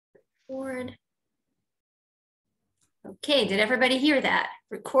Record. Okay, did everybody hear that?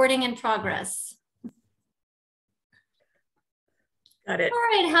 Recording in progress. Got it. All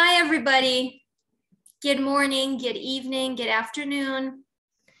right, hi everybody. Good morning, good evening, good afternoon,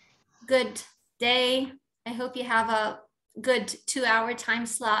 good day. I hope you have a good 2-hour time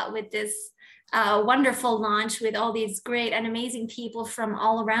slot with this wonderful launch with all these great and amazing people from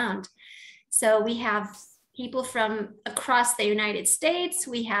all around. So we have people from across the United States.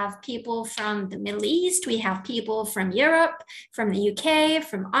 We have people from the Middle East. We have people from Europe, from the UK,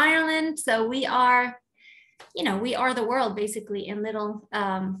 from Ireland. So we are, you know, we are the world basically in little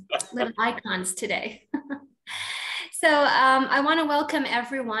icons today. So I want to welcome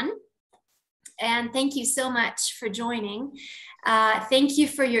everyone. And thank you so much for joining. Thank you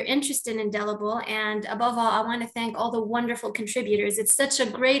for your interest in Indelible. And above all, I want to thank all the wonderful contributors. It's such a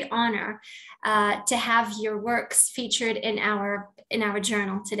great honor to have your works featured in our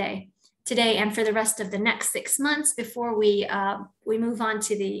journal today and for the rest of the next 6 months before we move on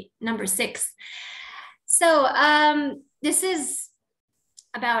to the number 6. So this is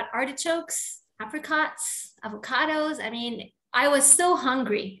about artichokes, apricots, avocados. I mean, I was so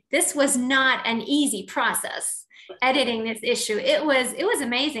hungry. This was not an easy process, editing this issue. It was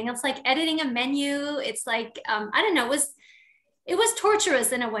amazing. It's like editing a menu. It's like, I don't know, it was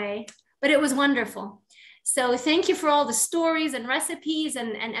torturous in a way, but it was wonderful. So thank you for all the stories and recipes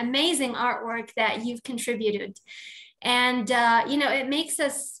and amazing artwork that you've contributed. And, you know, it makes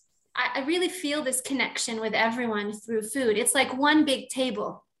us, I really feel this connection with everyone through food. It's like one big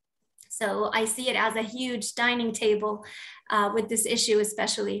table. So I see it as a huge dining table with this issue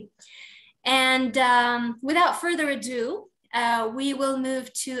especially. And without further ado, we will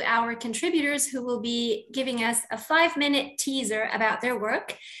move to our contributors who will be giving us a 5-minute teaser about their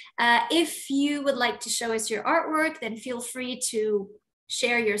work. If you would like to show us your artwork, then feel free to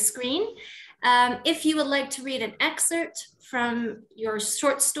share your screen. If you would like to read an excerpt from your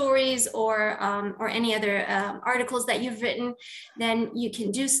short stories or any other articles that you've written, then you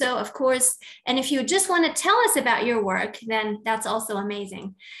can do so, of course. And if you just want to tell us about your work, then that's also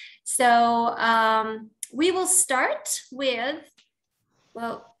amazing. So we will start with,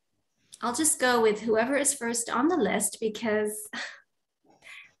 well, I'll just go with whoever is first on the list because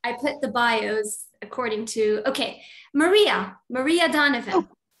I put the bios according to, okay, Maria Donovan. Oh.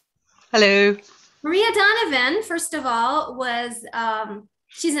 Hello. Maria Donovan, first of all, was,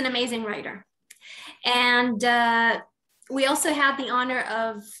 she's an amazing writer. And we also had the honor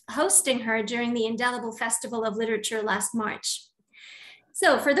of hosting her during the Indelible Festival of Literature last March.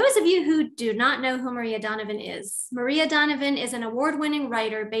 So for those of you who do not know who Maria Donovan is an award-winning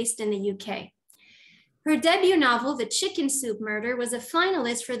writer based in the UK. Her debut novel, The Chicken Soup Murder, was a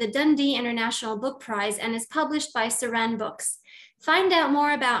finalist for the Dundee International Book Prize and is published by Saran Books. Find out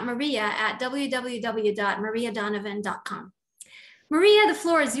more about Maria at www.mariadonovan.com. Maria, the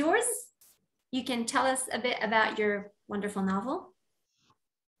floor is yours. You can tell us a bit about your wonderful novel.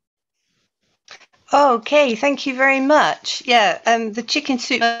 Okay, thank you very much. Yeah, the Chicken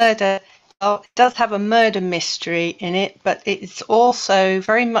Soup Murder does have a murder mystery in it, but it's also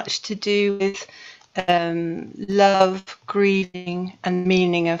very much to do with love, grieving, and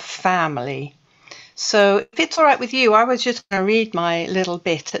meaning of family. So if it's all right with you, I was just going to read my little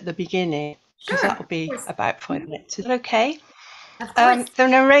bit at the beginning, because Sure, that will be about 5 minutes. Is that okay? Of course. The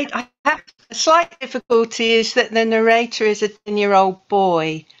narrator, I have a slight difficulty is that the narrator is a 10-year-old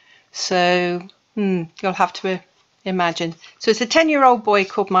boy. So you'll have to imagine. So it's a 10-year-old boy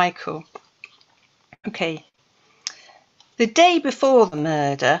called Michael. Okay. The day before the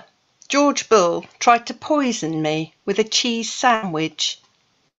murder, George Bull tried to poison me with a cheese sandwich.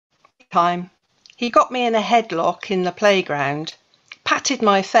 He got me in a headlock in the playground, patted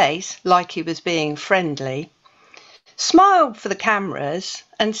my face like he was being friendly, smiled for the cameras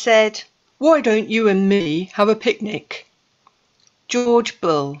and said, "Why don't you and me have a picnic?" George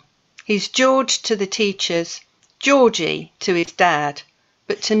Bull. He's George to the teachers, Georgie to his dad,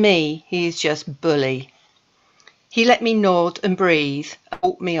 but to me he is just Bully. He let me nod and breathe and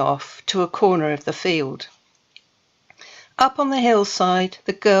walked me off to a corner of the field. Up on the hillside,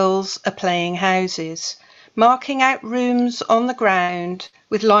 the girls are playing houses, marking out rooms on the ground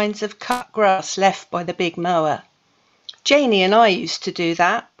with lines of cut grass left by the big mower. Janie and I used to do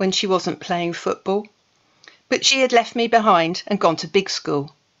that when she wasn't playing football, but she had left me behind and gone to big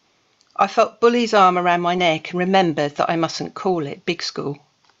school. I felt Bully's arm around my neck and remembered that I mustn't call it big school.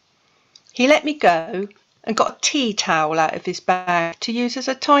 He let me go and got a tea towel out of his bag to use as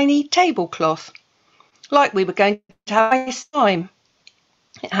a tiny tablecloth, like we were going to have a nice time.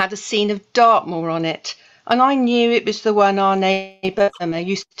 It had a scene of Dartmoor on it. and I knew it was the one our neighbour Irma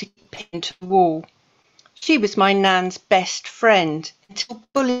used to keep pinned to the wall. She was my Nan's best friend until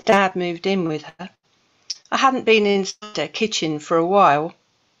Bully's dad moved in with her. I hadn't been inside her kitchen for a while.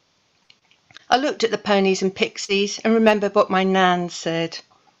 I looked at the ponies and pixies and remembered what my Nan said,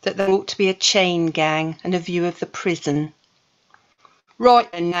 that there ought to be a chain gang and a view of the prison. Right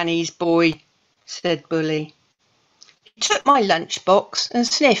then, Nanny's boy, said Bully. He took my lunchbox and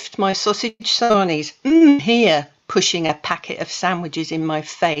sniffed my sausage sarnies. Here, pushing a packet of sandwiches in my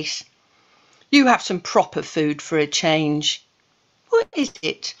face. You have some proper food for a change. What is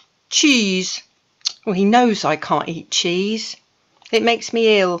it? Cheese. Well, he knows I can't eat cheese. It makes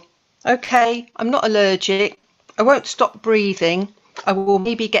me ill. OK, I'm not allergic. I won't stop breathing. I will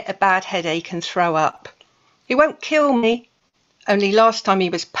maybe get a bad headache and throw up. It won't kill me. Only last time he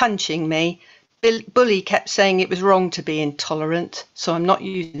was punching me, Bully kept saying it was wrong to be intolerant, so I'm not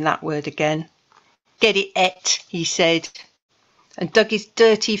using that word again. Get it, et, he said, and dug his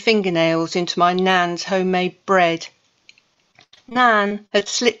dirty fingernails into my Nan's homemade bread. Nan had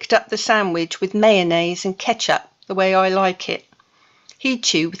slicked up the sandwich with mayonnaise and ketchup the way I like it. He'd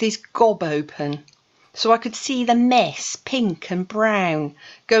chew with his gob open, so I could see the mess, pink and brown,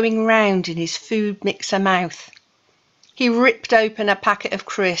 going round in his food mixer mouth. He ripped open a packet of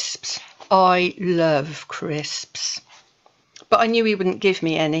crisps. I love crisps. But I knew he wouldn't give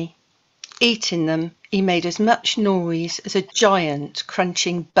me any. Eating them, he made as much noise as a giant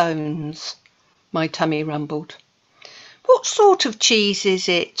crunching bones. My tummy rumbled. What sort of cheese is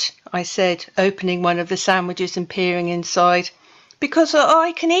it? I said, opening one of the sandwiches and peering inside. Because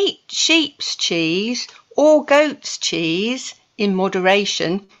I can eat sheep's cheese or goat's cheese in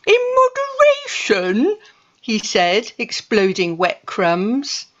moderation. In moderation? He said, exploding wet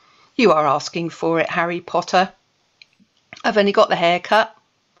crumbs. You are asking for it, Harry Potter. I've only got the haircut.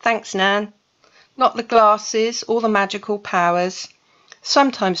 Thanks, Nan. Not the glasses or the magical powers.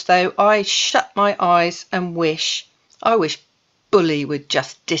 Sometimes, though, I shut my eyes and wish. I wish Bully would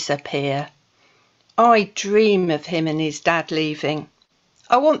just disappear. I dream of him and his dad leaving.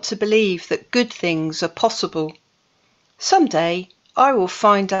 I want to believe that good things are possible. Someday I will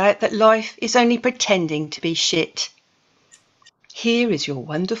find out that life is only pretending to be shit. Here is your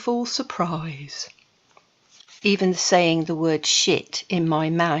wonderful surprise. Even saying the word shit in my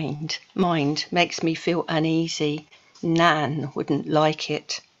mind makes me feel uneasy. Nan wouldn't like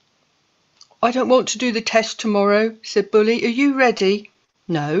it. I don't want to do the test tomorrow, said Bully. Are you ready?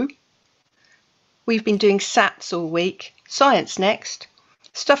 No. We've been doing SATs all week. Science next.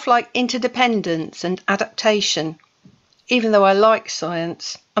 Stuff like interdependence and adaptation. Even though I like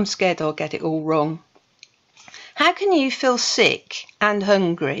science, I'm scared I'll get it all wrong. How can you feel sick and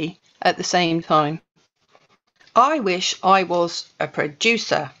hungry at the same time? I wish I was a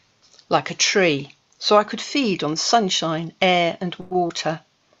producer, like a tree, so I could feed on sunshine, air and water.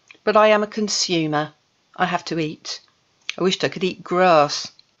 But I am a consumer. I have to eat. I wished I could eat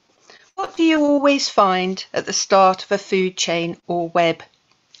grass. What do you always find at the start of a food chain or web?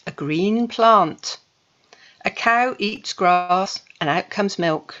 A green plant. A cow eats grass and out comes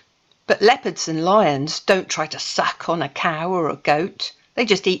milk. But leopards and lions don't try to suck on a cow or a goat. They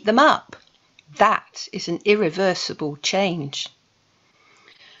just eat them up. That is an irreversible change.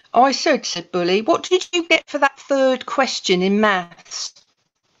 I said Bully, what did you get for that third question in maths?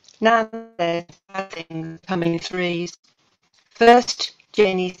 Nan said bad things come in threes. First,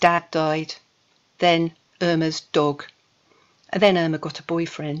 Jenny's dad died. Then Irma's dog. And then Irma got a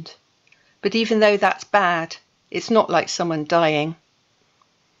boyfriend. But even though that's bad, it's not like someone dying.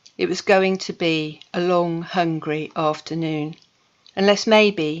 It was going to be a long, hungry afternoon. Unless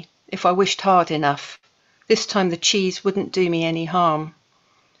maybe, if I wished hard enough, this time the cheese wouldn't do me any harm.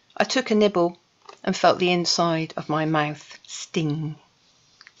 I took a nibble and felt the inside of my mouth sting.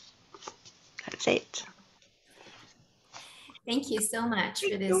 That's it. Thank you so much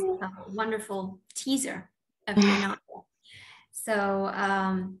for this wonderful teaser of your novel. So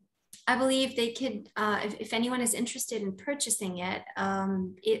I believe they could, if anyone is interested in purchasing it,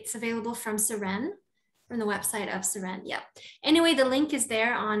 it's available from Seren, from the website of Seren. Yeah. Anyway, the link is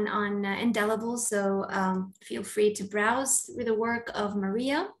there on Indelible, so feel free to browse through the work of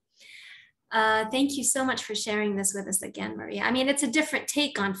Maria. Thank you so much for sharing this with us again, Maria. I mean, it's a different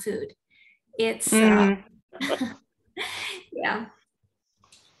take on food. It's, yeah.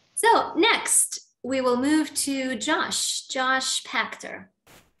 So next, we will move to Josh PAchter.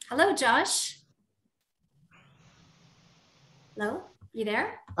 Hello, Josh. Hello, you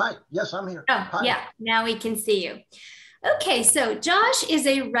there? Hi, yes, I'm here. Oh, Hi. yeah, now we can see you. Okay, so Josh is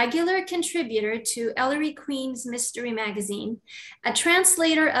a regular contributor to Ellery Queen's Mystery Magazine, a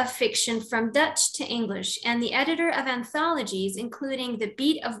translator of fiction from Dutch to English, and the editor of anthologies, including The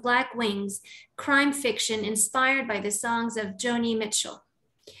Beat of Black Wings, crime fiction inspired by the songs of Joni Mitchell,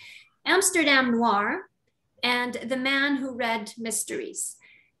 Amsterdam Noir, and The Man Who Read Mysteries,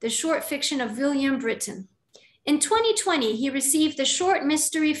 the short fiction of William Britton. In 2020, he received the Short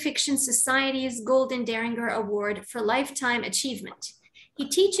Mystery Fiction Society's Golden Derringer Award for Lifetime Achievement. He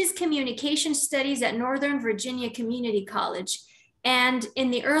teaches communication studies at Northern Virginia Community College and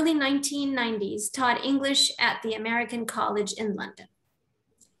in the early 1990s taught English at the American College in London.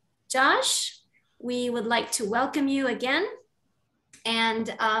 Josh, we would like to welcome you again.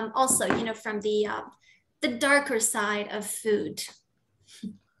 And also, from the darker side of food.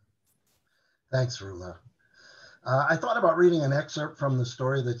 Thanks, Rula. I thought about reading an excerpt from the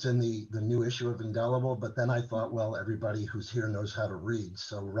story that's in the new issue of Indelible, but then I thought, well, everybody who's here knows how to read.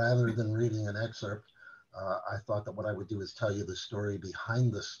 So rather than reading an excerpt, I thought that what I would do is tell you the story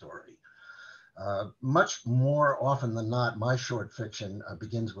behind the story. Much more often than not, my short fiction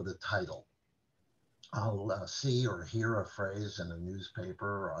begins with a title. I'll see or hear a phrase in a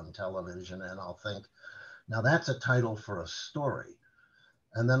newspaper or on television, and I'll think, now that's a title for a story.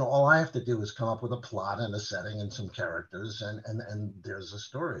 And then all I have to do is come up with a plot and a setting and some characters, and there's a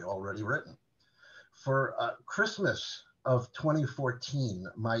story already written. For Christmas of 2014,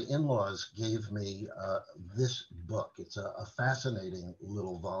 my in-laws gave me this book. It's a fascinating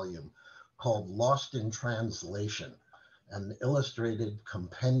little volume called Lost in Translation, an illustrated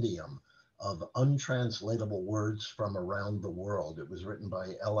compendium of untranslatable words from around the world. It was written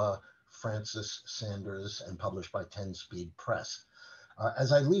by Ella Francis Sanders and published by 10 Speed Press.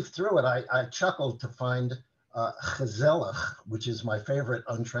 As I leafed through it, I chuckled to find gezellig, which is my favorite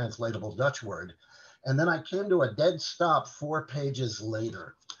untranslatable Dutch word. And then I came to a dead stop 4 pages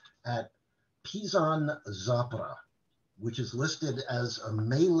later at Pizan Zapra, which is listed as a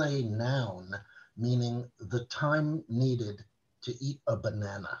Malay noun, meaning the time needed to eat a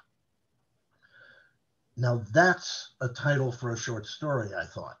banana. Now that's a title for a short story, I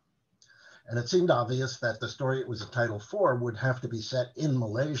thought. And it seemed obvious that the story it was a title for would have to be set in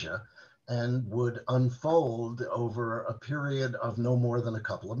Malaysia and would unfold over a period of no more than a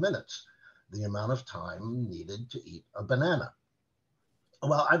couple of minutes, the amount of time needed to eat a banana.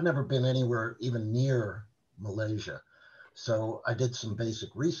 Well, I've never been anywhere even near Malaysia, so I did some basic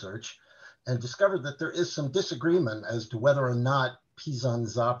research and discovered that there is some disagreement as to whether or not Pizan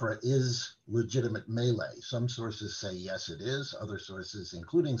Zapra is legitimate Malay. Some sources say yes, it is. Other sources,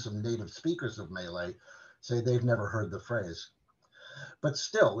 including some native speakers of Malay, say they've never heard the phrase. But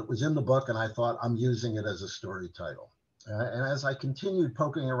still, it was in the book, and I thought I'm using it as a story title. And as I continued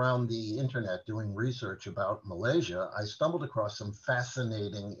poking around the internet doing research about Malaysia, I stumbled across some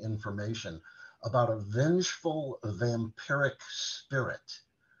fascinating information about a vengeful vampiric spirit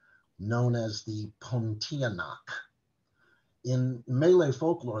known as the Pontianak. In Malay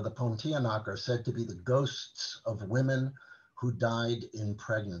folklore, the Pontianak are said to be the ghosts of women who died in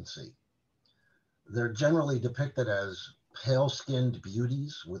pregnancy. They're generally depicted as pale-skinned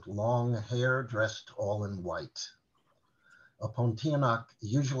beauties with long hair dressed all in white. A Pontianak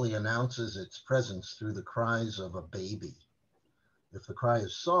usually announces its presence through the cries of a baby. If the cry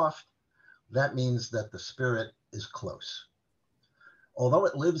is soft, that means that the spirit is close. Although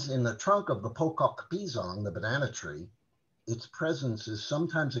it lives in the trunk of the pokok pisang, the banana tree, its presence is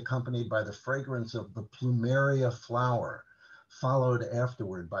sometimes accompanied by the fragrance of the plumeria flower, followed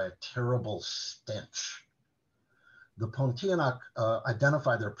afterward by a terrible stench. The Pontianak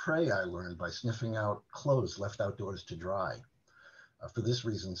identify their prey, I learned, by sniffing out clothes left outdoors to dry. For this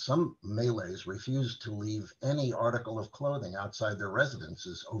reason, some Malays refuse to leave any article of clothing outside their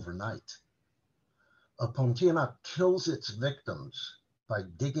residences overnight. A Pontianak kills its victims by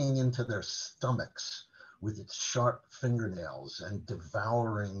digging into their stomachs with its sharp fingernails and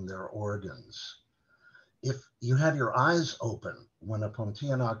devouring their organs. If you have your eyes open when a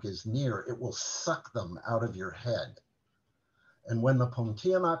Pontianak is near, it will suck them out of your head. And when the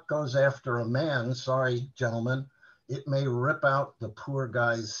Pontianak goes after a man, sorry, gentlemen, it may rip out the poor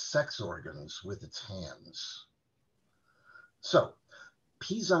guy's sex organs with its hands. So,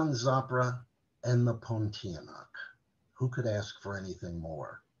 Pizan Zapra and the Pontianak. Who could ask for anything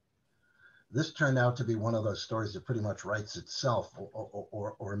more? This turned out to be one of those stories that pretty much writes itself,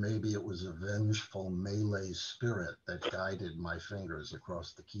 or maybe it was a vengeful Malay spirit that guided my fingers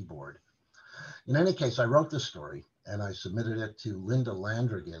across the keyboard. In any case, I wrote this story and I submitted it to Linda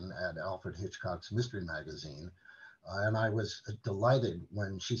Landrigan at Alfred Hitchcock's Mystery Magazine, And I was delighted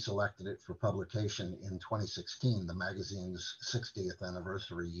when she selected it for publication in 2016, the magazine's 60th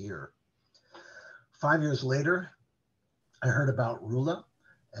anniversary year. 5 years later, I heard about Rula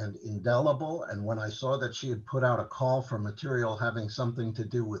and Indelible, and when I saw that she had put out a call for material having something to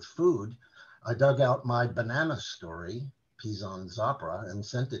do with food, I dug out my banana story, Pizan Zapra, and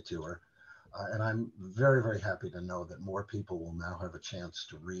sent it to her. And I'm very, very happy to know that more people will now have a chance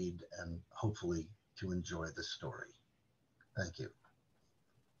to read and hopefully to enjoy the story. Thank you.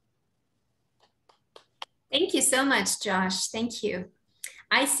 Thank you so much, Josh. Thank you.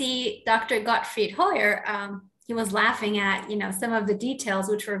 I see Dr. Gottfried Hoyer. He was laughing at, some of the details,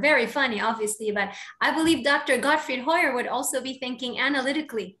 which were very funny, obviously, but I believe Dr. Gottfried Hoyer would also be thinking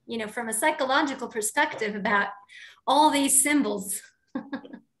analytically, from a psychological perspective about all these symbols.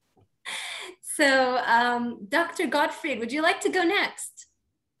 So, Dr. Gottfried, would you like to go next?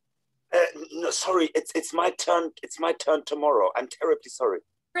 No, sorry, it's my turn. It's my turn tomorrow. I'm terribly sorry.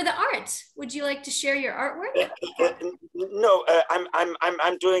 For the art, would you like to share your artwork? No,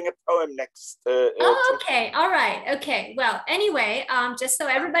 I'm doing a poem next. Oh, okay, all right, okay. Well, anyway, just so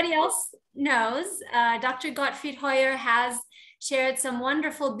everybody else knows, Dr. Gottfried Hoyer has shared some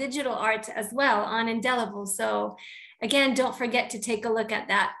wonderful digital art as well on Indelible. So again, don't forget to take a look at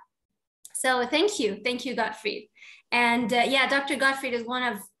that. So thank you, Gottfried. And yeah, Dr. Gottfried is one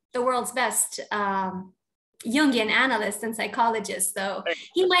of the world's best Jungian analysts and psychologists. So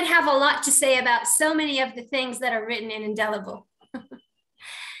he might have a lot to say about so many of the things that are written in Indelible.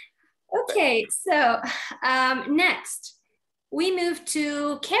 Okay, so next we move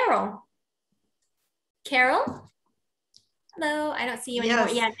to Carole. Carole? Hello, I don't see you anymore.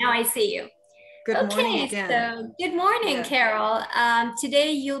 Yeah, now I see you. Good morning again. So good morning, Carole.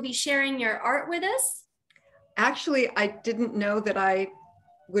 Today you'll be sharing your art with us. Actually, I didn't know that I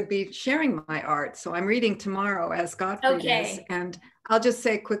would be sharing my art, so I'm reading tomorrow as Gottfried is. And I'll just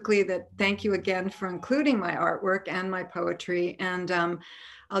say quickly that thank you again for including my artwork and my poetry. And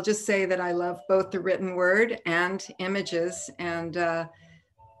I'll just say that I love both the written word and images. And there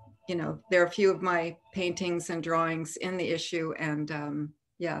are a few of my paintings and drawings in the issue. And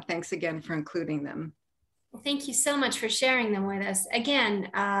yeah, thanks again for including them. Well, thank you so much for sharing them with us. Again,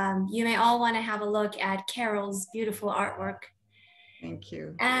 you may all want to have a look at Carole's beautiful artwork. Thank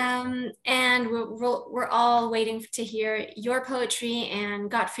you. And we're all waiting to hear your poetry and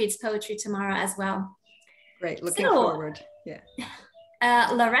Gottfried's poetry tomorrow as well. Great, looking forward. Yeah.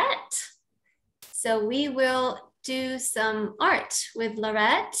 Lorette. So we will do some art with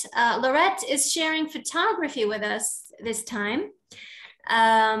Lorette. Lorette is sharing photography with us this time.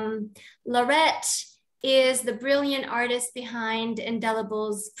 Lorette is the brilliant artist behind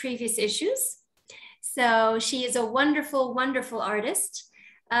Indelible's previous issues. So she is a wonderful, wonderful artist.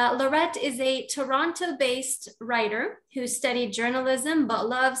 Lorette is a Toronto-based writer who studied journalism but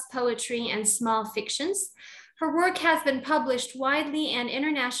loves poetry and small fictions. Her work has been published widely and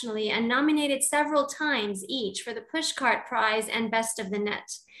internationally and nominated several times each for the Pushcart Prize and Best of the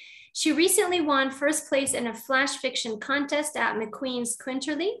Net. She recently won first place in a flash fiction contest at McQueen's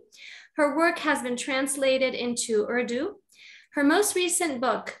Quinterly. Her work has been translated into Urdu. Her most recent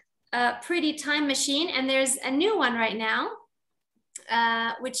book, Pretty Time Machine, and there's a new one right now,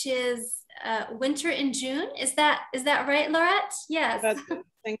 which is Winter in June. Is that right, Lorette? Yes. That's it.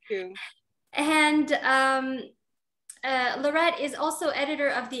 Thank you. And Lorette is also editor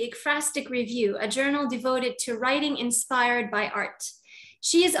of the Ekphrastic Review, a journal devoted to writing inspired by art.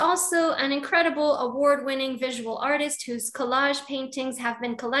 She is also an incredible award-winning visual artist whose collage paintings have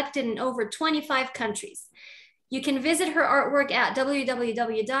been collected in over 25 countries. You can visit her artwork at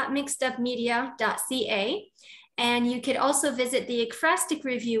www.mixedupmedia.ca. And you could also visit the Ekphrastic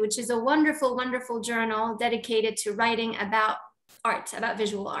Review, which is a wonderful, wonderful journal dedicated to writing about art, about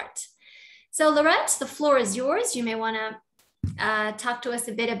visual art. So Lorette, the floor is yours. You may want to talk to us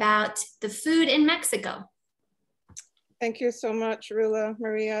a bit about the food in Mexico. Thank you so much, Rula,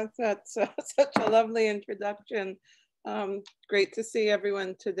 Maria. That's such a lovely introduction. Great to see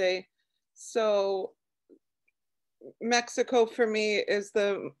everyone today. So Mexico for me is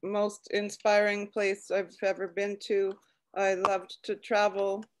the most inspiring place I've ever been to. I loved to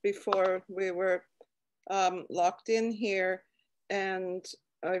travel before we were locked in here. And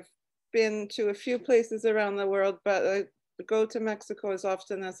I've been to a few places around the world, but I go to Mexico as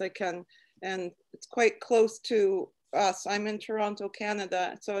often as I can. And it's quite close to us. I'm in Toronto,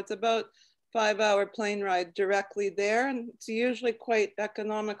 Canada. So it's about a 5-hour plane ride directly there. And it's usually quite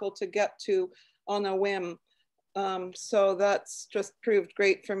economical to get to on a whim. So that's just proved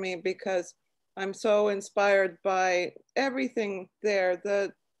great for me because I'm so inspired by everything there,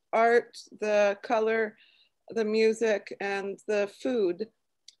 the art, the color, the music and the food.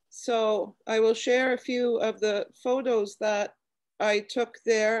 So I will share a few of the photos that I took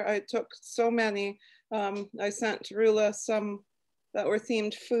there. I took so many. I sent Rula some that were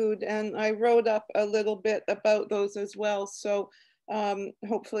themed food, and I wrote up a little bit about those as well. So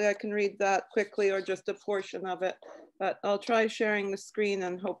hopefully I can read that quickly or just a portion of it, but I'll try sharing the screen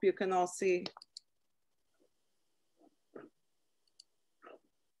and hope you can all see.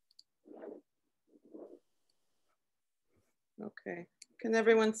 Okay, can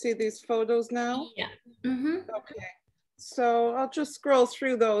everyone see these photos now? Yeah. Mm-hmm. Okay, so I'll just scroll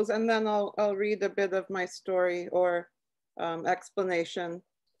through those and then I'll read a bit of my story or explanation.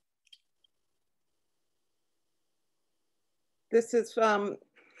 This is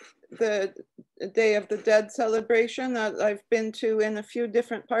the Day of the Dead celebration that I've been to in a few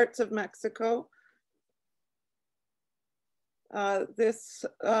different parts of Mexico. This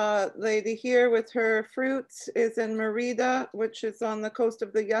lady here with her fruits is in Merida, which is on the coast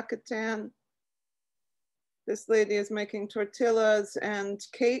of the Yucatan. This lady is making tortillas and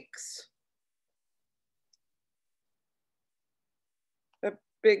cakes. A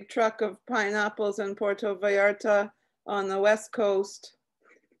big truck of pineapples in Puerto Vallarta on the west coast.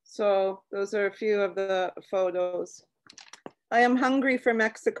 So those are a few of the photos. I am hungry for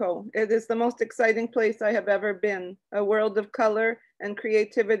Mexico. It is the most exciting place I have ever been, a world of color and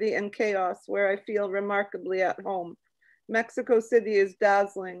creativity and chaos where I feel remarkably at home. Mexico City is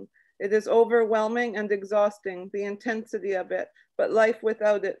dazzling. It is overwhelming and exhausting, the intensity of it, but life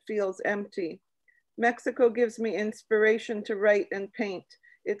without it feels empty. Mexico gives me inspiration to write and paint.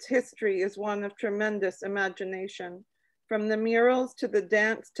 Its history is one of tremendous imagination. From the murals to the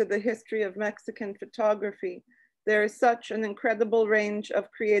dance to the history of Mexican photography, there is such an incredible range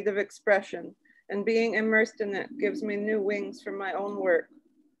of creative expression, and being immersed in it gives me new wings for my own work.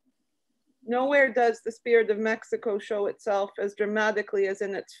 Nowhere does the spirit of Mexico show itself as dramatically as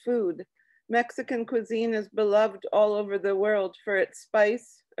in its food. Mexican cuisine is beloved all over the world for its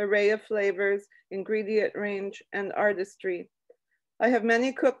spice, array of flavors, ingredient range, and artistry. I have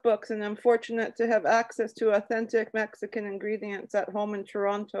many cookbooks and I'm fortunate to have access to authentic Mexican ingredients at home in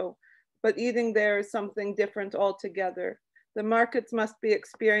Toronto, but eating there is something different altogether. The markets must be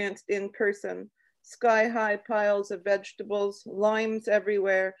experienced in person. Sky-high piles of vegetables, limes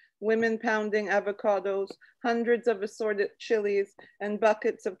everywhere, women pounding avocados, hundreds of assorted chilies, and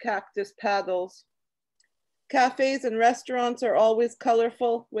buckets of cactus paddles. Cafes and restaurants are always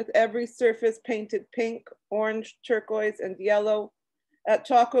colorful, with every surface painted pink, orange, turquoise, and yellow. At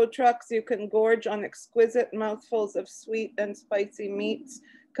taco trucks, you can gorge on exquisite mouthfuls of sweet and spicy meats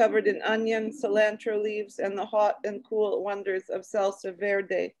covered in onion, cilantro leaves, and the hot and cool wonders of salsa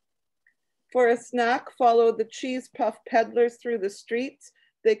verde. For a snack, follow the cheese puff peddlers through the streets.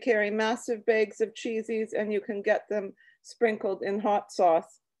 They carry massive bags of cheesies and you can get them sprinkled in hot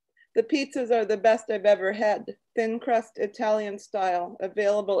sauce. The pizzas are the best I've ever had, thin crust Italian style,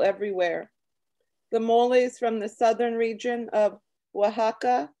 available everywhere. The moles from the southern region of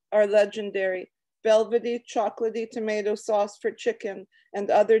Oaxaca are legendary. Velvety, chocolatey tomato sauce for chicken and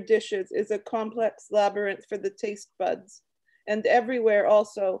other dishes is a complex labyrinth for the taste buds. And everywhere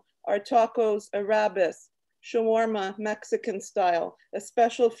also are tacos Arabis, shawarma Mexican style, a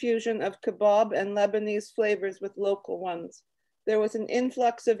special fusion of kebab and Lebanese flavors with local ones. There was an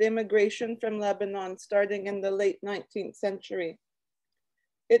influx of immigration from Lebanon starting in the late 19th century.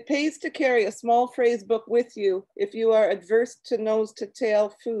 It pays to carry a small phrase book with you if you are adverse to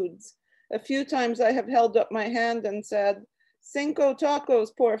nose-to-tail foods. A few times I have held up my hand and said, "Cinco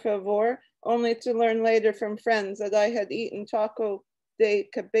tacos, por favor," only to learn later from friends that I had eaten taco de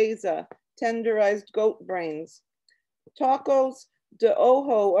cabeza, tenderized goat brains. Tacos de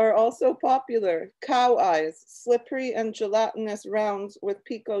ojo are also popular, cow eyes, slippery and gelatinous rounds with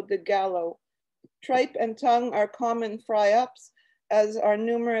pico de gallo. Tripe and tongue are common fry-ups, as are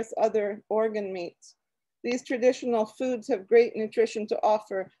numerous other organ meats. These traditional foods have great nutrition to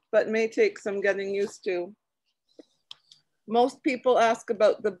offer, but may take some getting used to. Most people ask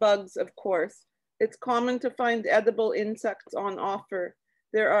about the bugs, of course. It's common to find edible insects on offer.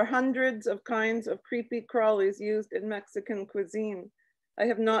 There are hundreds of kinds of creepy crawlies used in Mexican cuisine. I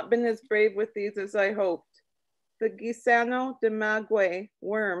have not been as brave with these as I hoped. The guisano de maguey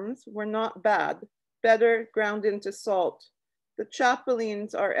worms were not bad, better ground into salt. The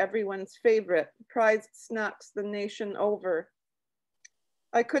chapulines are everyone's favorite, prized snacks the nation over.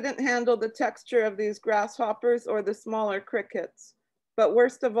 I couldn't handle the texture of these grasshoppers or the smaller crickets, but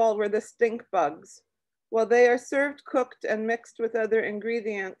worst of all were the stink bugs. While they are served cooked and mixed with other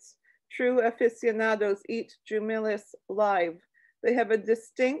ingredients, true aficionados eat jumilis live. They have a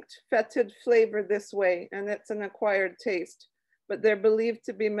distinct fetid flavor this way, and it's an acquired taste, but they're believed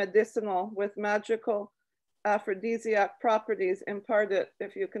to be medicinal with magical aphrodisiac properties imparted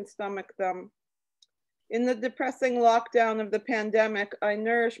if you can stomach them. In the depressing lockdown of the pandemic, I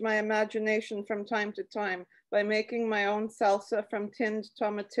nourish my imagination from time to time by making my own salsa from tinned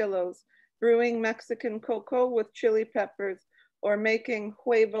tomatillos, brewing Mexican cocoa with chili peppers, or making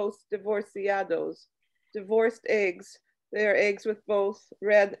huevos divorciados, divorced eggs. They are eggs with both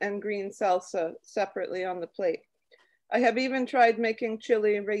red and green salsa separately on the plate. I have even tried making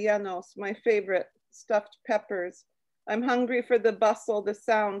chili rellenos, my favorite, stuffed peppers. I'm hungry for the bustle, the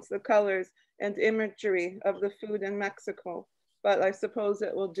sounds, the colors, and imagery of the food in Mexico, but I suppose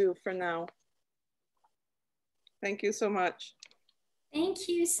it will do for now. Thank you so much. Thank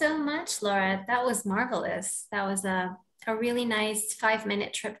you so much, Laura. That was marvelous. That was a really nice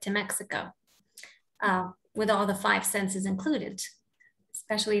 5-minute trip to Mexico with all the 5 senses included,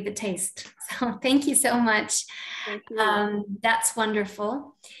 especially the taste. So thank you so much. Thank you. That's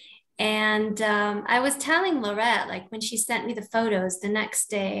wonderful. And I was telling Lorette, like when she sent me the photos the next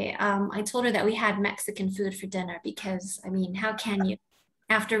day, I told her that we had Mexican food for dinner because, I mean, how can you,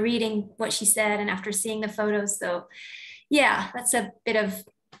 after reading what she said and after seeing the photos? So yeah, that's a bit of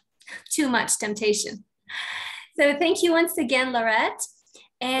too much temptation. So thank you once again, Lorette.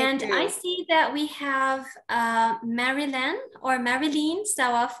 And I see that we have Marilene or Marilene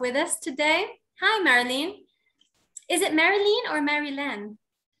Sawaf with us today. Hi, Marilene. Is it Marilene or Marilene?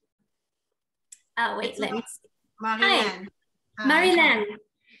 Oh, wait, let me see. Marilene. Hi, Marilene.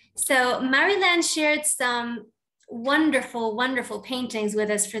 So Marilene shared some wonderful, wonderful paintings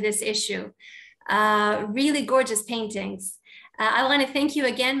with us for this issue. Really gorgeous paintings. I want to thank you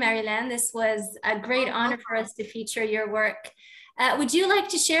again, Marilene. This was a great honor for us to feature your work. Would you like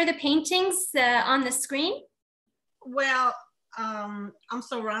to share the paintings on the screen? Well, I'm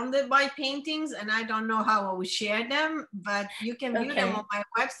surrounded by paintings and I don't know how I will share them, but you can view them on my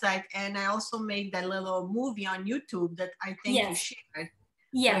website. And I also made that little movie on YouTube that I think you shared.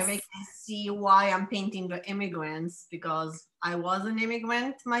 Yes. Where they can see why I'm painting the immigrants, because I was an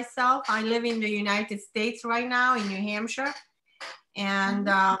immigrant myself. I live in the United States right now in New Hampshire. And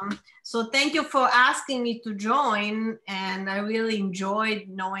so thank you for asking me to join. And I really enjoyed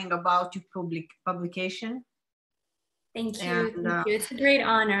knowing about your publication. Thank you. Thank you. It's a great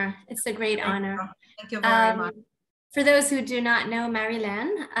honor. It's a great honor. Thank you very much. For those who do not know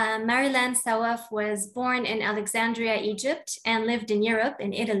Marilene, Marilene Sawaf was born in Alexandria, Egypt, and lived in Europe,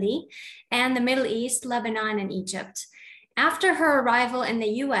 in Italy, and the Middle East, Lebanon, and Egypt. After her arrival in the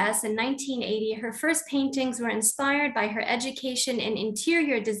US in 1980, her first paintings were inspired by her education in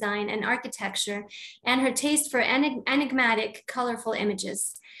interior design and architecture and her taste for enigmatic, colorful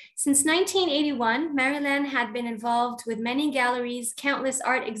images. Since 1981, Marilene had been involved with many galleries, countless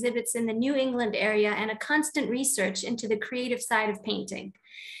art exhibits in the New England area, and a constant research into the creative side of painting.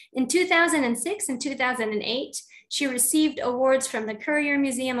 In 2006 and 2008, she received awards from the Currier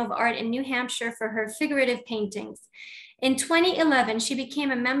Museum of Art in New Hampshire for her figurative paintings. In 2011, she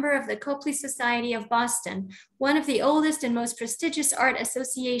became a member of the Copley Society of Boston, one of the oldest and most prestigious art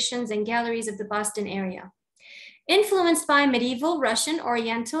associations and galleries of the Boston area. Influenced by medieval, Russian,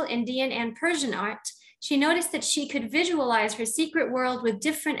 Oriental, Indian, and Persian art, she noticed that she could visualize her secret world with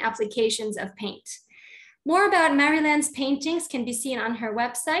different applications of paint. More about Marilene's paintings can be seen on her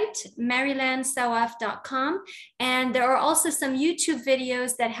website, marilenesawaf.com, and there are also some YouTube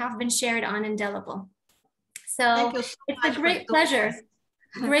videos that have been shared on Indelible. So it's a great pleasure.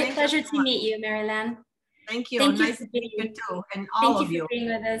 Great pleasure to meet you, Marilene. Thank you. Thank you nice for to being meet you too, and all of you. Thank you for being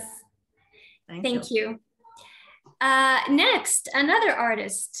with us. Thank you. Next, another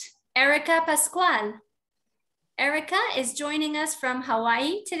artist, Erika Pascual. Erika is joining us from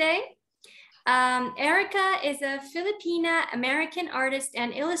Hawaii today. Erika is a Filipina-American artist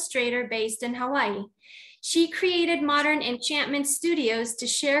and illustrator based in Hawaii. She created Modern Enchantment Studios to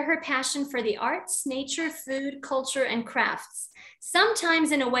share her passion for the arts, nature, food, culture, and crafts,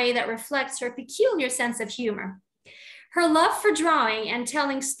 sometimes in a way that reflects her peculiar sense of humor. Her love for drawing and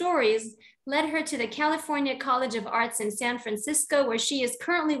telling stories led her to the California College of Arts in San Francisco, where she is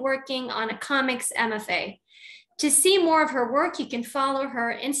currently working on a comics MFA. To see more of her work, you can follow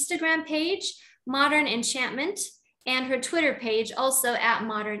her Instagram page, Modern Enchantment, and her Twitter page, also at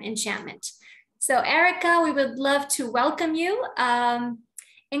Modern Enchantment. So Erika, we would love to welcome you.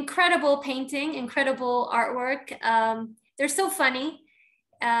 Incredible painting, incredible artwork. They're so funny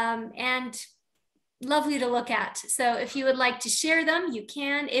and lovely to look at. So if you would like to share them, you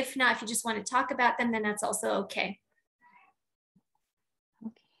can. If not, if you just want to talk about them, then that's also okay.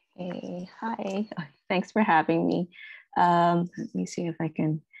 Okay, hi, thanks for having me. Let me see if I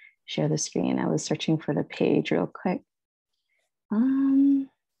can share the screen. I was searching for the page real quick. Oh,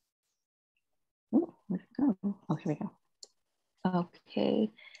 where'd it go? Oh, here we go. Okay,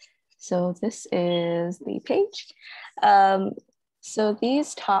 so this is the page. So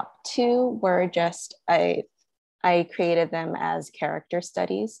these top two were just, I created them as character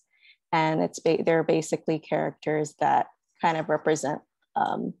studies, and they're basically characters that kind of represent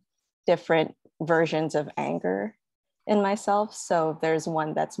different versions of anger in myself. So there's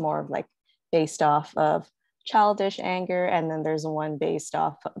one that's more of like based off of childish anger, and then there's one based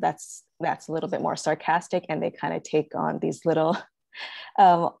off that's a little bit more sarcastic, and they kind of take on these little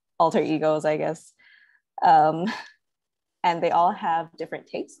alter egos, I guess. And they all have different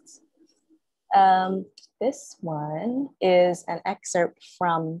tastes. This one is an excerpt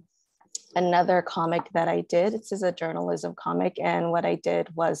from another comic that I did. This is a journalism comic, and what I did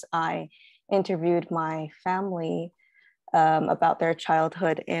was I interviewed my family about their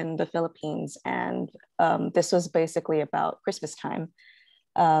childhood in the Philippines, and this was basically about Christmas time.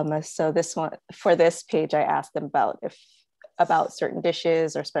 So this one, for this page, I asked them about certain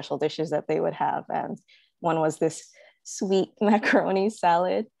dishes or special dishes that they would have, and one was this sweet macaroni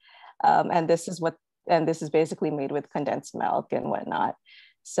salad, and this is basically made with condensed milk and whatnot.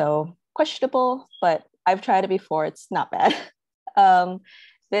 So questionable, but I've tried it before. It's not bad.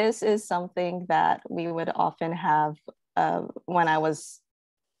 This is something that we would often have when I would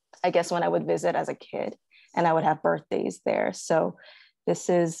visit as a kid, and I would have birthdays there. So this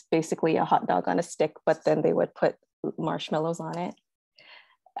is basically a hot dog on a stick, but then they would put marshmallows on it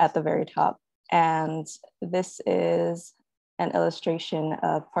at the very top. And this is an illustration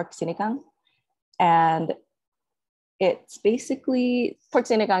of pork sinigang. And it's basically, pork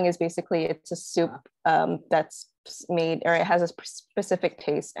sinigang is basically, it's a soup that's made, or it has a specific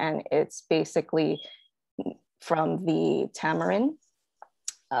taste, and it's basically from the tamarind.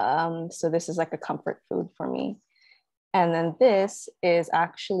 So this is like a comfort food for me. And then this is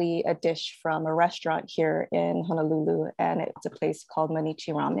actually a dish from a restaurant here in Honolulu, and it's a place called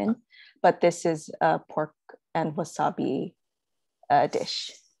Manichi Ramen. But this is a pork and wasabi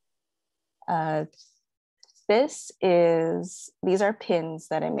dish. These are pins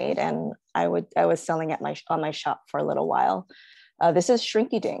that I made, and I was selling at on my shop for a little while. This is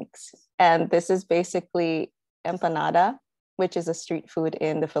Shrinky Dinks, and this is basically empanada, which is a street food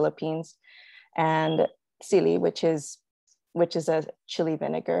in the Philippines, and sili, which is a chili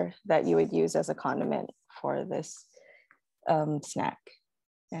vinegar that you would use as a condiment for this snack.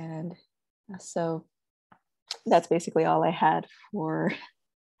 And so that's basically all I had for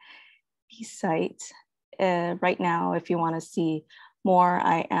the site. Right now, if you want to see more,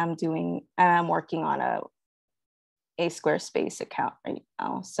 I am working on a Squarespace account right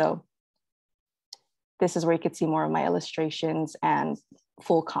now. So this is where you could see more of my illustrations and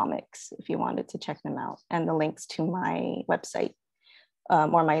full comics if you wanted to check them out, and the links to my website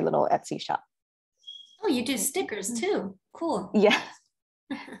or my little Etsy shop. Oh, you do stickers too. Cool. Yeah.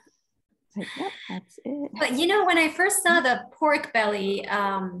 Yep, that's it. But you know, when I first saw the pork belly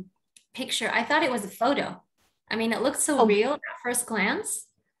picture, I thought it was a photo. I mean, it looked so real at first glance.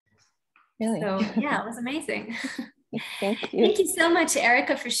 Really? So yeah, it was amazing. Thank you. Thank you so much,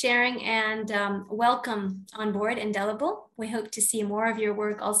 Erika, for sharing, and welcome on board Indelible. We hope to see more of your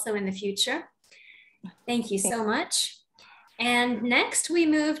work also in the future. Thank you so much. And next we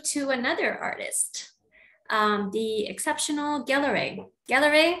move to another artist, the exceptional Jaye.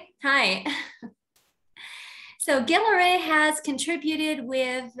 Jaye, hi. So Jaye has contributed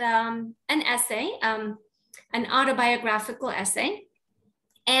with an essay, an autobiographical essay,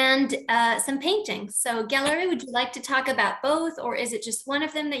 and some paintings. So Jaye, would you like to talk about both, or is it just one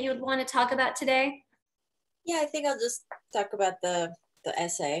of them that you would want to talk about today? Yeah, I think I'll just talk about the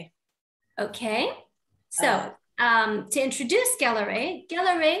essay. Okay, so to introduce Jaye,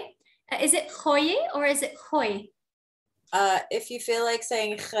 is it Joye or is it Joy? If you feel like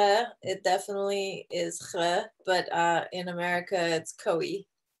saying Ch, it definitely is Ch, but in America it's Koi.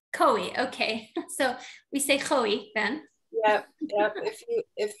 Koi, okay. So we say Joy then. Yep.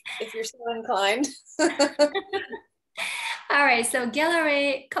 If you're so inclined. All right, so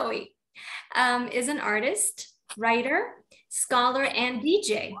Jaye Koi is an artist, writer, scholar, and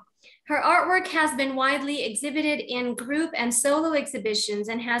DJ. Her artwork has been widely exhibited in group and solo exhibitions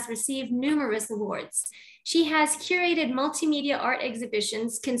and has received numerous awards. She has curated multimedia art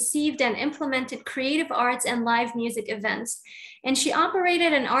exhibitions, conceived and implemented creative arts and live music events, and she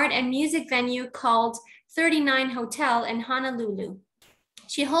operated an art and music venue called 39 Hotel in Honolulu.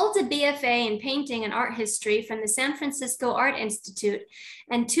 She holds a BFA in painting and art history from the San Francisco Art Institute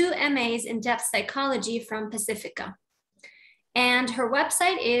and 2 MAs in depth psychology from Pacifica. And her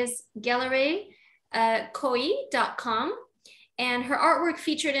website is gallery.coi.com. And her artwork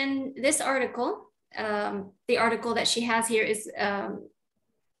featured in this article, the article that she has here is,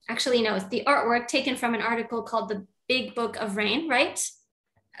 actually, no, it's the artwork taken from an article called The Big Book of Rain, right?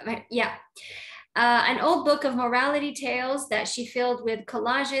 Yeah. An old book of morality tales that she filled with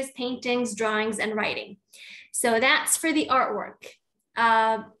collages, paintings, drawings, and writing. So that's for the artwork.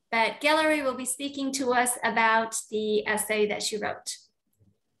 But Gallery will be speaking to us about the essay that she wrote.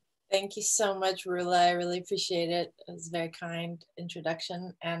 Thank you so much, Rula. I really appreciate it. It was a very kind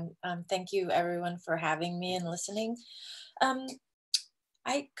introduction. And thank you everyone for having me and listening.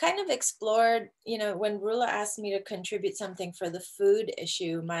 I kind of explored, you know, when Rula asked me to contribute something for the food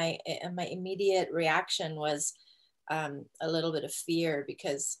issue, my immediate reaction was a little bit of fear,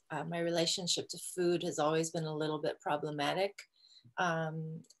 because my relationship to food has always been a little bit problematic.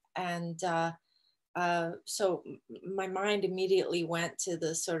 So my mind immediately went to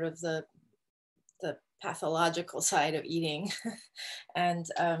the sort of the pathological side of eating. And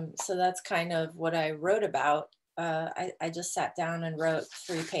so that's kind of what I wrote about. I just sat down and wrote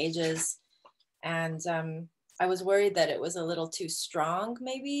 3 pages, and I was worried that it was a little too strong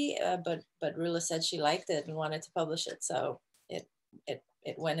me, but Rula said she liked it and wanted to publish it, so it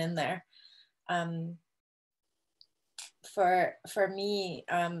went in there. For me,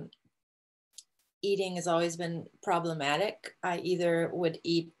 eating has always been problematic. I either would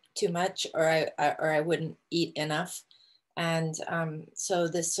eat too much or I wouldn't eat enough, and so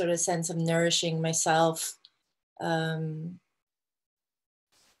this sort of sense of nourishing myself,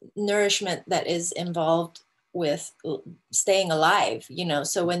 nourishment that is involved with staying alive, you know.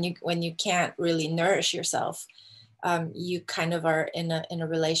 So when you can't really nourish yourself, you kind of are in a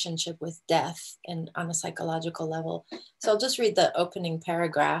relationship with death and on a psychological level. So I'll just read the opening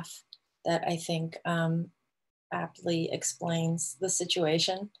paragraph that I think aptly explains the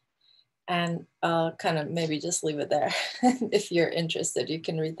situation, and I'll kind of maybe just leave it there. If you're interested, you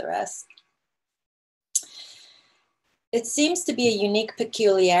can read the rest. It seems to be a unique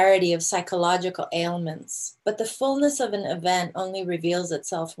peculiarity of psychological ailments, but the fullness of an event only reveals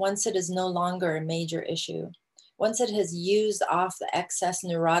itself once it is no longer a major issue, once it has used off the excess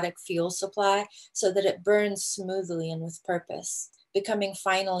neurotic fuel supply so that it burns smoothly and with purpose, becoming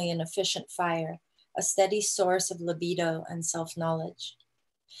finally an efficient fire, a steady source of libido and self-knowledge.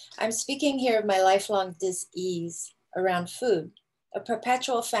 I'm speaking here of my lifelong dis-ease around food, a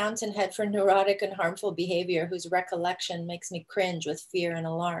perpetual fountainhead for neurotic and harmful behavior whose recollection makes me cringe with fear and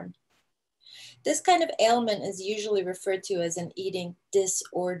alarm. This kind of ailment is usually referred to as an eating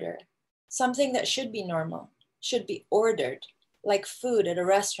disorder, something that should be normal, should be ordered, like food at a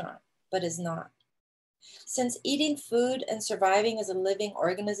restaurant, but is not. Since eating food and surviving as a living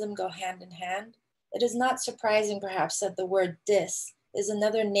organism go hand in hand, it is not surprising perhaps that the word dis is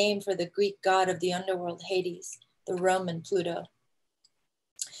another name for the Greek god of the underworld Hades, the Roman Pluto.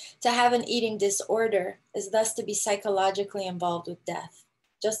 To have an eating disorder is thus to be psychologically involved with death,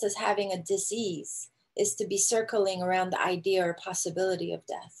 just as having a disease is to be circling around the idea or possibility of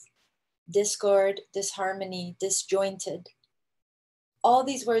death. Discord, disharmony, disjointed. All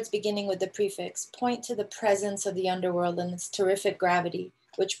these words beginning with the prefix point to the presence of the underworld and its terrific gravity,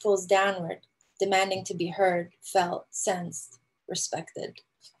 which pulls downward, demanding to be heard, felt, sensed, respected.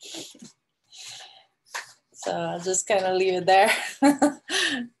 So I'll just kind of leave it there.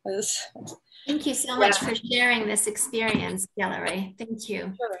 Thank you so much for sharing this experience, Gallery. Thank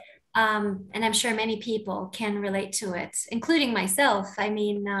you. Sure. And I'm sure many people can relate to it, including myself. I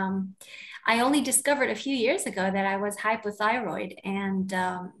mean, I only discovered a few years ago that I was hypothyroid, and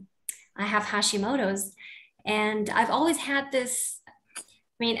I have Hashimoto's, and I've always had this, I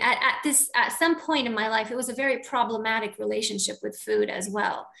mean, at some point in my life, it was a very problematic relationship with food as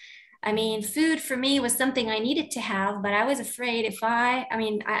well. I mean, food for me was something I needed to have, but I was afraid if I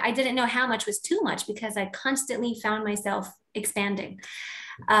didn't know how much was too much, because I constantly found myself expanding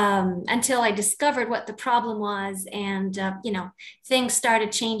until I discovered what the problem was. And, you know, things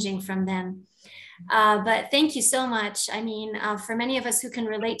started changing from then. But thank you so much. I mean, for many of us who can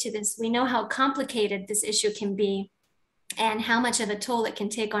relate to this, we know how complicated this issue can be and how much of a toll it can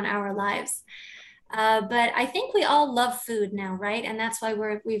take on our lives. But I think we all love food now, right? And that's why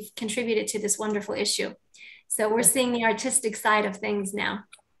we've contributed to this wonderful issue. So we're seeing the artistic side of things now.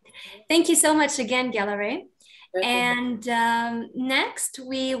 Thank you so much again, Gallery. And next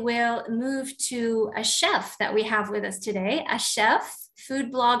we will move to a chef that we have with us today, a chef,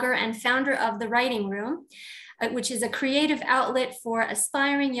 food blogger, and founder of The Writing Room, which is a creative outlet for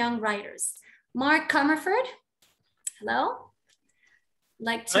aspiring young writers. Mark Comerford, hello. I'd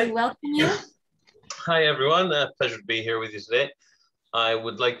like to welcome you. Hi, everyone. Pleasure to be here with you today. I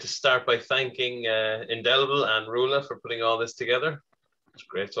would like to start by thanking Indelible and Rula for putting all this together. It's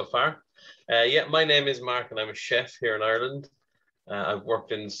great so far. Yeah, my name is Mark and I'm a chef here in Ireland. I've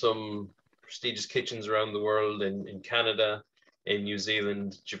worked in some prestigious kitchens around the world in Canada, in New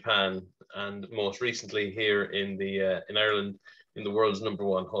Zealand, Japan, and most recently here in Ireland in the world's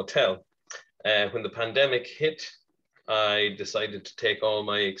 #1 hotel. When the pandemic hit, I decided to take all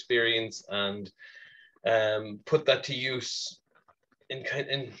my experience and put that to use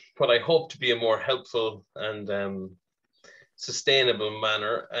in what I hope to be a more helpful and sustainable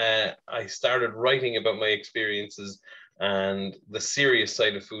manner. I started writing about my experiences and the serious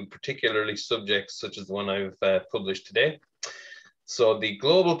side of food, particularly subjects such as the one I've published today. So the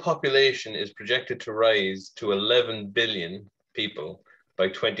global population is projected to rise to 11 billion people by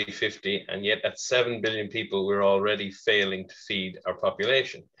 2050, and yet at 7 billion people, we're already failing to feed our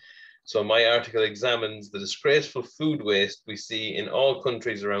population. So my article examines the disgraceful food waste we see in all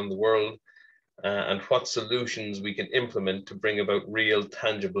countries around the world and what solutions we can implement to bring about real,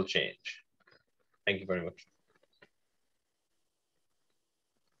 tangible change. Thank you very much.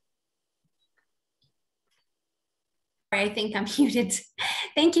 I think I'm muted.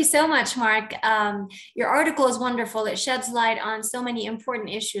 Thank you so much, Mark. Your article is wonderful. It sheds light on so many important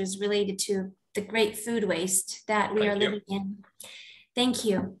issues related to the great food waste that we are living in. Thank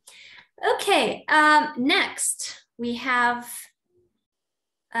you. Okay, next we have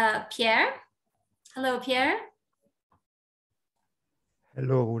Pierre. Hello, Pierre.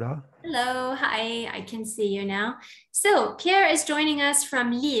 Hello, Rula. Hello, hi, I can see you now. So Pierre is joining us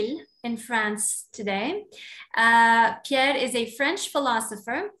from Lille in France today. Pierre is a French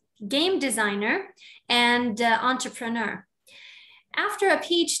philosopher, game designer, and entrepreneur. After a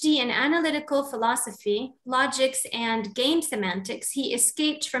PhD in analytical philosophy, logics, and game semantics, he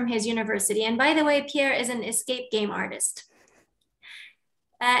escaped from his university. And by the way, Pierre is an escape game artist.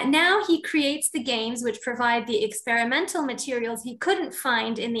 Now he creates the games which provide the experimental materials he couldn't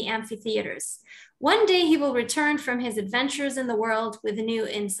find in the amphitheaters. One day he will return from his adventures in the world with new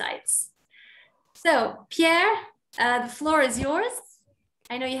insights. So Pierre, the floor is yours.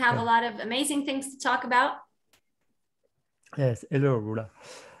 I know you have a lot of amazing things to talk about. Yes, hello, Rula.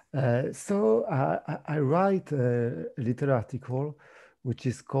 So I write a little article which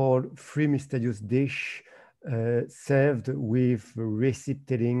is called 3 Mysterious Dish Served with Recipe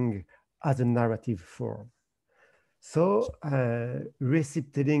Telling as a Narrative Form. So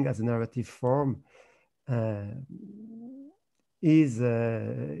recipe telling as a narrative form is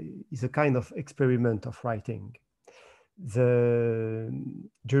a kind of experiment of writing.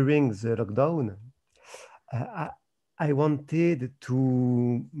 During the lockdown, I wanted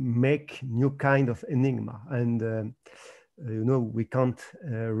to make new kind of enigma, and you know, we can't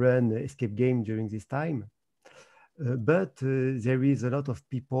run escape game during this time, but there is a lot of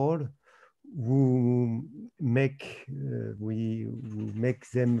people who make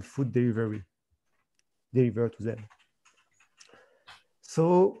them food delivered to them.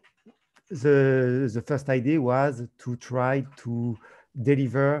 So the first idea was to try to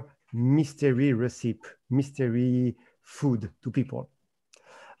deliver mystery recipe, mystery food to people.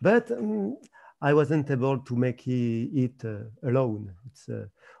 But I wasn't able to make it alone.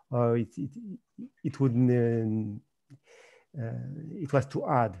 It was too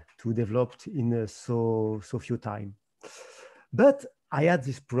hard to develop in so few time. But I had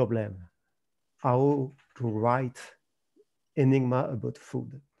this problem, how to write enigma about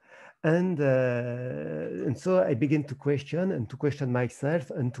food. And so I began to question myself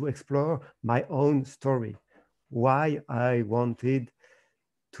and to explore my own story, why I wanted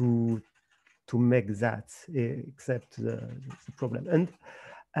to make that, except the problem. And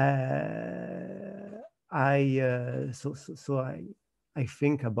I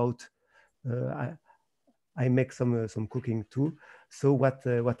think about, I make some cooking too. So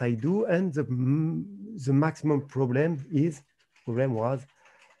what I do, and the maximum problem was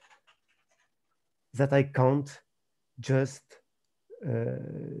that I can't just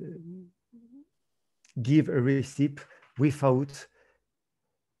give a recipe without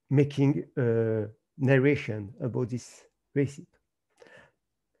making a narration about this recipe.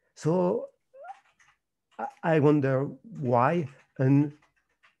 So I wonder why, and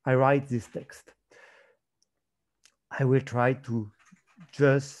I write this text. I will try to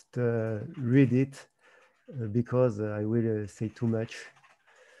just read it because I will say too much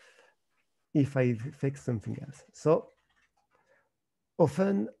if I fix something else. So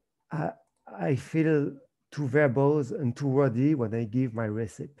often I feel too verbose and too wordy when I give my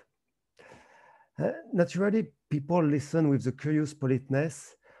recipe. Naturally, people listen with the curious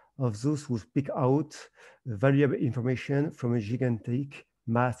politeness of those who speak out valuable information from a gigantic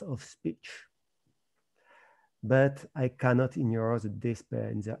mass of speech. But I cannot ignore the despair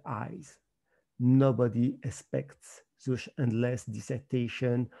in their eyes. Nobody expects such endless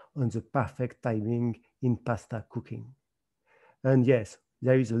dissertation on the perfect timing in pasta cooking. And yes,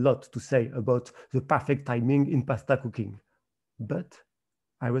 there is a lot to say about the perfect timing in pasta cooking, but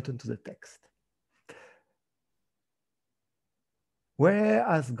I return to the text. Where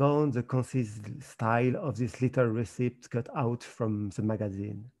has gone the concise style of this little receipt cut out from the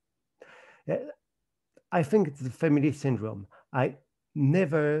magazine? I think it's the family syndrome. I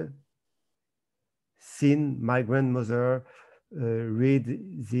never seen my grandmother read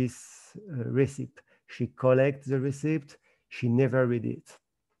this receipt. She collects the receipt, she never read it.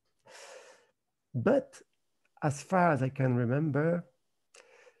 But as far as I can remember,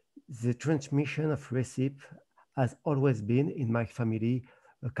 the transmission of receipt has always been in my family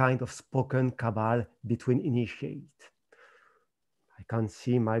a kind of spoken cabal between initiates. I can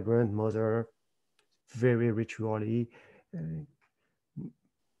see my grandmother very ritually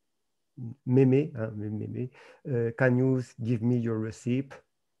Mimi, can you give me your receipt?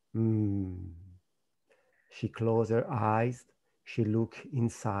 She closed her eyes, she looked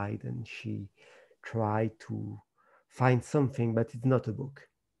inside and she tried to find something, but it's not a book.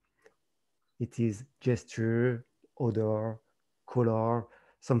 It is gesture, odor, color,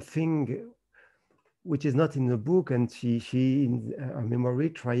 something which is not in the book, and she in her memory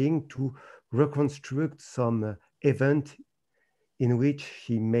trying to reconstruct some event in which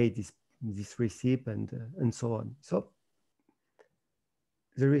she made this receipt and so on. So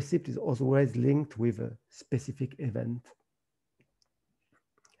the receipt is always linked with a specific event.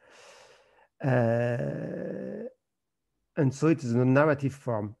 And so it is a narrative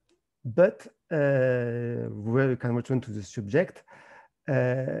form. But where you can return to the subject,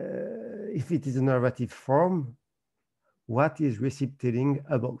 if it is a narrative form, what is receipt telling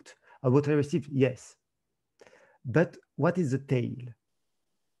about? About a receipt, yes. But what is the tale?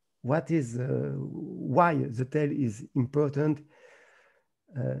 What is why the tale is important?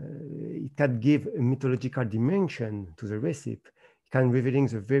 It can give a mythological dimension to the recipe. It can revealing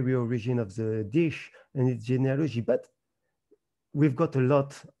the very origin of the dish and its genealogy. But we've got a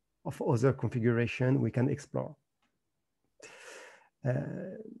lot of other configuration we can explore.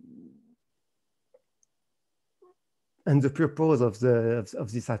 And the purpose of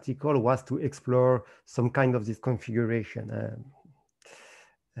this article was to explore some kind of this configuration.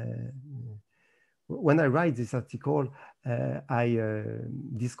 When I write this article, I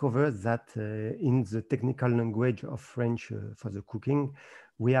discovered that in the technical language of French for the cooking,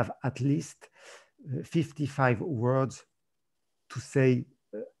 we have at least 55 words to say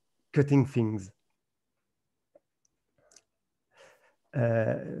cutting things.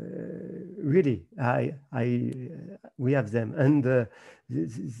 Really, we have them, and there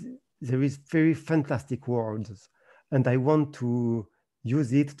is very fantastic words, and I want to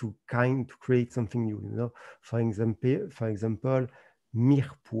use it to create something new. You know, for example,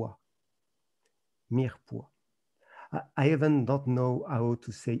 mirepoix. Mirepoix. I even don't know how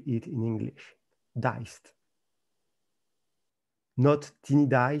to say it in English. Diced, not teeny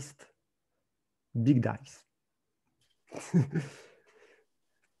diced, big dice.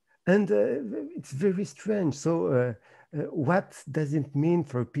 And it's very strange. So what does it mean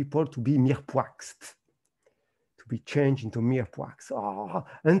for people to be mirepoixed, to be changed into mirepoix? Oh,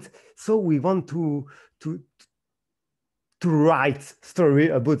 and so we want to write story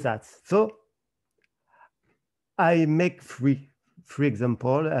about that. So I make three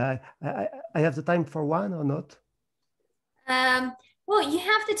example. I have the time for one or not? Well, you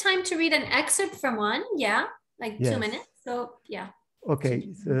have the time to read an excerpt from one, yeah, like yes. 2 minutes. So yeah.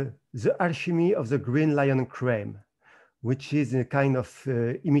 Okay, the Alchemy of the Green Lion Creme, which is a kind of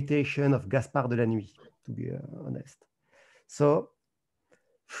imitation of Gaspard de la Nuit, to be honest. So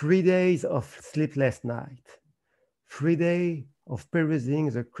 3 days of sleepless night, 3 days of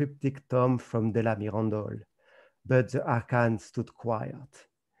perusing the cryptic tome from de la Mirandole, but the arcane stood quiet.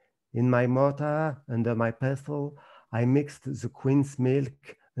 In my mortar, under my pestle, I mixed the queen's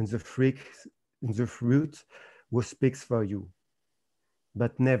milk and the fruit who speaks for you,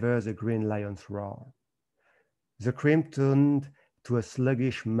 but never the green lion's roar. The cream turned to a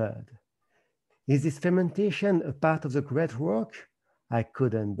sluggish mud. Is this fermentation a part of the great work? I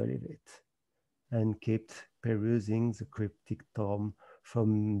couldn't believe it, and kept perusing the cryptic tome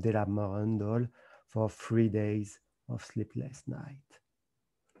from de la Mirandole for 3 days of sleepless night.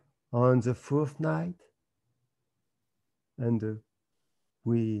 On the 4th night, and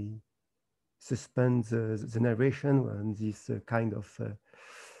we suspend the narration on this kind of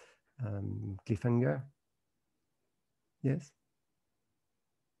cliffhanger. Yes?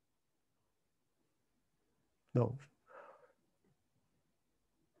 No.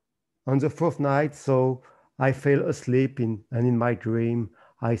 On the fourth night, so I fell asleep and in my dream,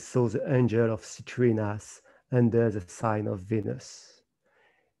 I saw the angel of Citrinas under the sign of Venus.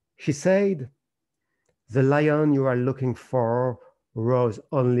 She said, "The lion you are looking for rose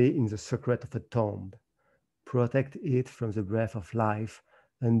only in the secret of a tomb. Protect it from the breath of life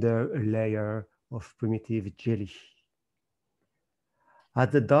under a layer of primitive jelly."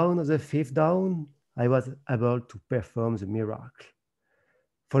 At the dawn of the fifth dawn, I was able to perform the miracle.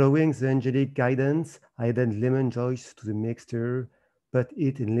 Following the angelic guidance, I added lemon juice to the mixture, put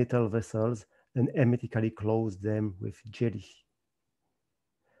it in little vessels, and hermetically closed them with jelly.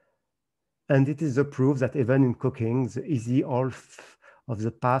 And it is the proof that even in cooking, the easy half of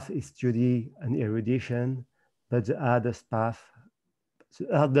the path is study and erudition, but the hardest half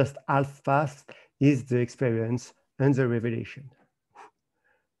path is the experience and the revelation.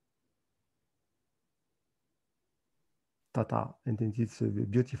 Ta-ta. And it's a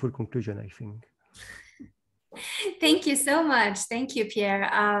beautiful conclusion, I think. Thank you so much. Thank you, Pierre.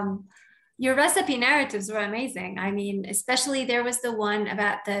 Your recipe narratives were amazing. I mean, especially there was the one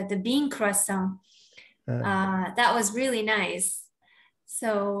about the bean croissant. That was really nice.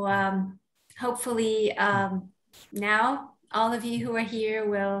 So hopefully now all of you who are here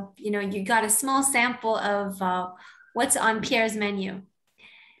will, you got a small sample of what's on Pierre's menu.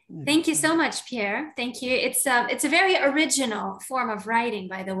 Thank you so much, Pierre. Thank you. It's a very original form of writing,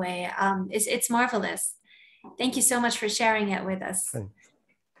 by the way. It's marvelous. Thank you so much for sharing it with us. Thanks.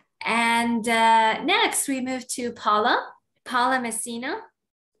 And next we move to Paula Messina.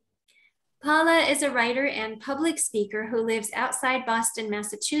 Paula is a writer and public speaker who lives outside Boston,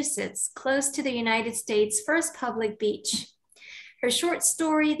 Massachusetts, close to the United States' first public beach. Her short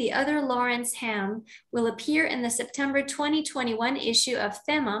story, The Other Lawrence Ham, will appear in the September 2021 issue of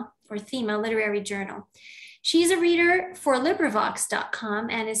Thema Literary Journal. She's a reader for LibriVox.com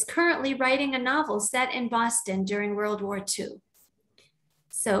and is currently writing a novel set in Boston during World War II.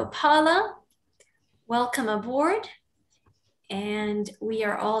 So Paula, welcome aboard, and we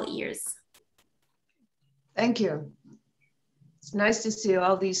are all ears. Thank you. It's nice to see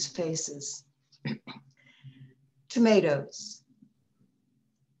all these faces. Tomatoes.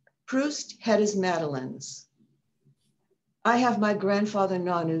 Proust had his Madeleines. I have my grandfather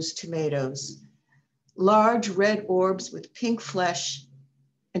Nanu's tomatoes, large red orbs with pink flesh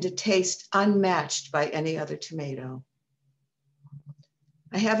and a taste unmatched by any other tomato.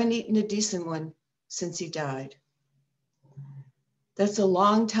 I haven't eaten a decent one since he died. That's a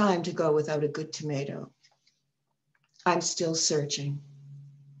long time to go without a good tomato. I'm still searching.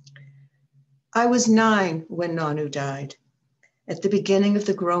 I was 9 when Nanu died, at the beginning of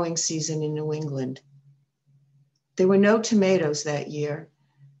the growing season in New England. There were no tomatoes that year,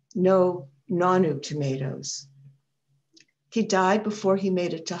 no Nanu tomatoes. He died before he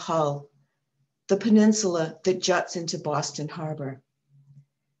made it to Hull, the peninsula that juts into Boston Harbor,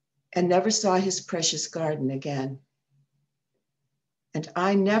 and never saw his precious garden again. And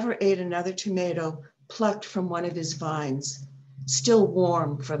I never ate another tomato plucked from one of his vines, still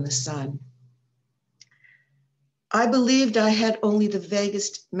warm from the sun. I believed I had only the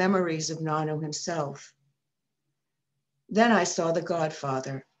vaguest memories of Nanu himself. Then I saw The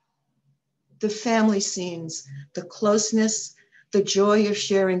Godfather. The family scenes, the closeness, the joy of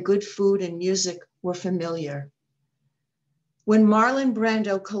sharing good food and music were familiar. When Marlon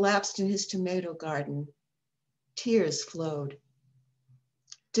Brando collapsed in his tomato garden, tears flowed.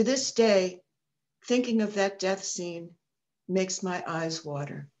 To this day, thinking of that death scene makes my eyes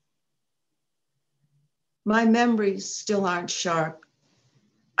water. My memories still aren't sharp.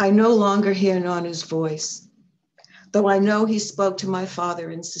 I no longer hear Nanu's voice, though I know he spoke to my father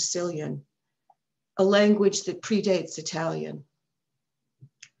in Sicilian, a language that predates Italian.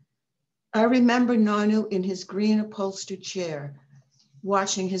 I remember Nanu in his green upholstered chair,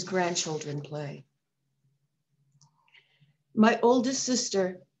 watching his grandchildren play. My oldest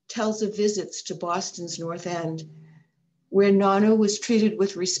sister tells of visits to Boston's North End, where Nanu was treated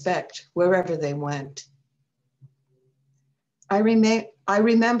with respect wherever they went. I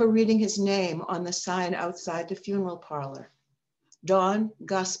remember reading his name on the sign outside the funeral parlor, Don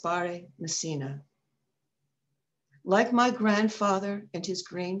Gaspare Messina. Like my grandfather and his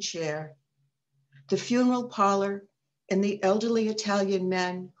green chair, the funeral parlor and the elderly Italian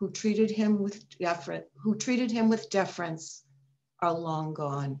men who treated him with deference are long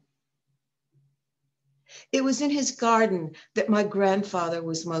gone. It was in his garden that my grandfather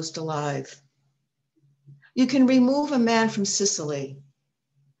was most alive. You can remove a man from Sicily,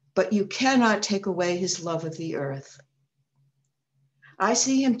 but you cannot take away his love of the earth. I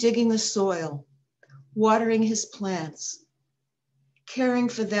see him digging the soil, watering his plants, caring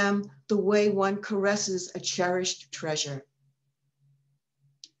for them the way one caresses a cherished treasure.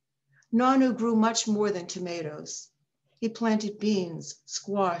 Nanu grew much more than tomatoes. He planted beans,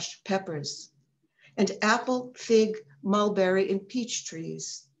 squash, peppers, and apple, fig, mulberry, and peach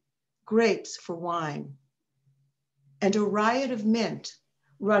trees, grapes for wine, and a riot of mint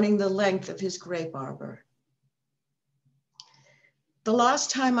running the length of his grape arbor. The last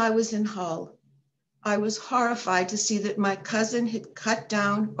time I was in Hull, I was horrified to see that my cousin had cut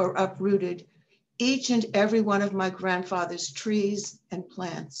down or uprooted each and every one of my grandfather's trees and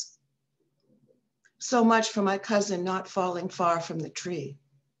plants. So much for my cousin not falling far from the tree.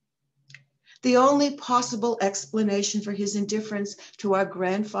 The only possible explanation for his indifference to our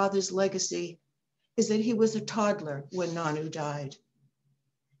grandfather's legacy is that he was a toddler when Nanu died.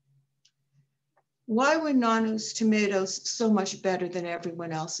 Why were Nanu's tomatoes so much better than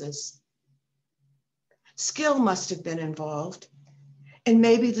everyone else's? Skill must have been involved, and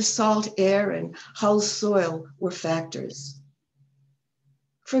maybe the salt air and Hull's soil were factors.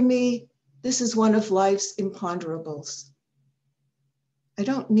 For me, this is one of life's imponderables. I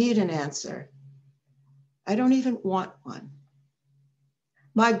don't need an answer. I don't even want one.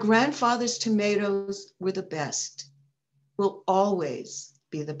 My grandfather's tomatoes were the best, will always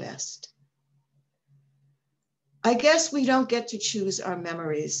be the best. I guess we don't get to choose our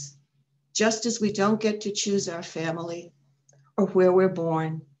memories, just as we don't get to choose our family or where we're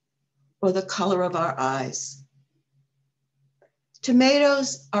born or the color of our eyes.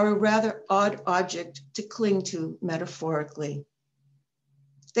 Tomatoes are a rather odd object to cling to metaphorically.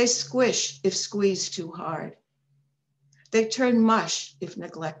 They squish if squeezed too hard. They turn mush if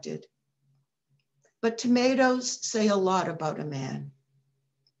neglected. But tomatoes say a lot about a man.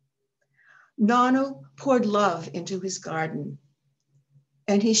 Nanu poured love into his garden,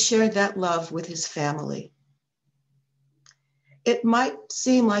 and he shared that love with his family. It might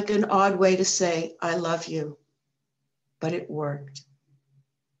seem like an odd way to say, I love you, but it worked.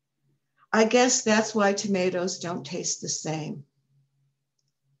 I guess that's why tomatoes don't taste the same.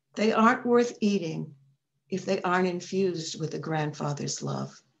 They aren't worth eating if they aren't infused with a grandfather's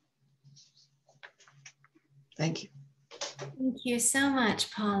love. Thank you. Thank you so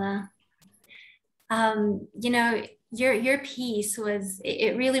much, Paula. You know, your piece was,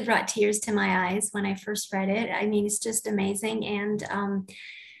 it really brought tears to my eyes when I first read it. I mean, it's just amazing. And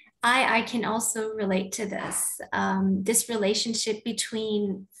I can also relate to this, this relationship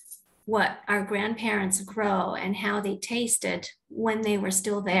between what our grandparents grow and how they tasted when they were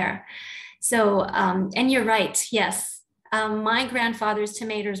still there. So, and you're right, yes. My grandfather's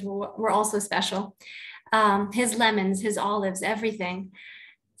tomatoes were also special. His lemons, his olives, everything.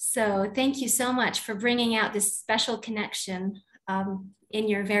 So thank you so much for bringing out this special connection in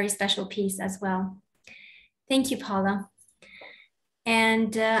your very special piece as well. Thank you, Paula.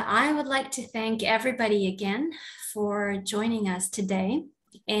 And I would like to thank everybody again for joining us today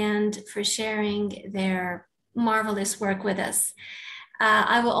and for sharing their marvelous work with us.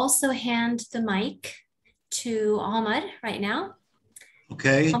 I will also hand the mic to Ahmad right now.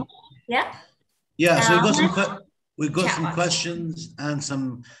 Okay. Yeah. Yeah, so we've got some questions and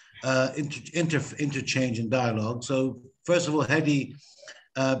some interchange and dialogue. So first of all, Hedy,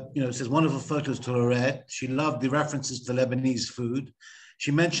 says wonderful photos to Lorette. She loved the references to Lebanese food.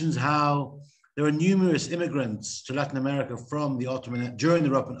 She mentions how there are numerous immigrants to Latin America from the during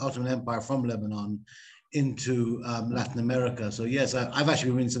the Ottoman Empire from Lebanon into Latin America. So yes, I've actually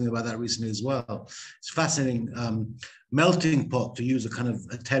been reading something about that recently as well. It's fascinating melting pot, to use a kind of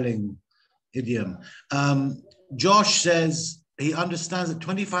a telling idiom. Josh says he understands that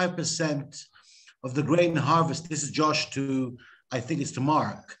 25% of the grain harvest, this is Josh to, I think it's to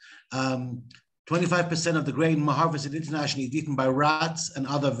Mark, 25% of the grain harvested internationally is eaten by rats and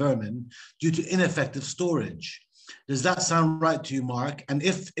other vermin due to ineffective storage. Does that sound right to you, Mark? And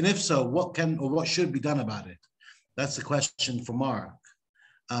if so, what can or what should be done about it? That's the question for Mark.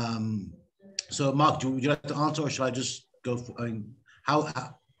 So Mark, would you like to answer, or should I just go for, I mean,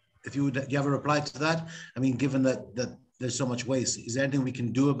 do you have a reply to that? I mean, given that there's so much waste, is there anything we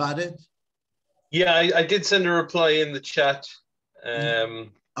can do about it? Yeah, I did send a reply in the chat.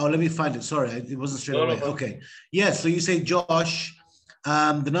 Oh, let me find it. Sorry, it wasn't straight away. No. Okay. Yeah, so you say, Josh,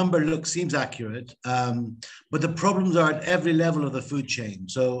 the number seems accurate, but the problems are at every level of the food chain.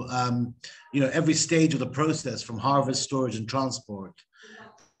 So, every stage of the process, from harvest, storage, and transport.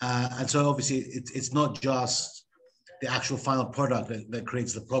 And so obviously it's not just the actual final product that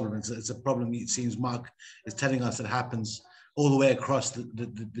creates the problem. It's a problem, it seems Mark is telling us, that happens all the way across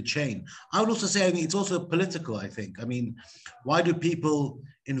the chain. I would also say, I mean, it's also political, I think. I mean, why do people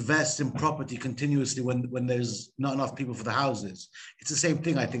invest in property continuously when there's not enough people for the houses? It's the same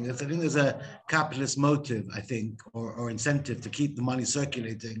thing, I think. I think there's a capitalist motive, I think, or incentive to keep the money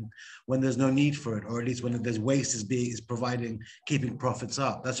circulating when there's no need for it, or at least when there's waste is providing, keeping profits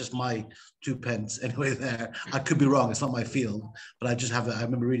up. That's just my 2 pence anyway there. I could be wrong, it's not my field, but I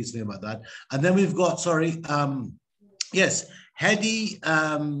remember reading something about that. And then we've got, yes, Hedy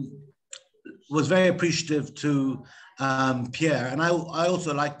was very appreciative to Pierre, and I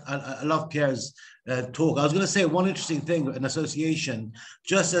also I love Pierre's talk. I was going to say one interesting thing, an association,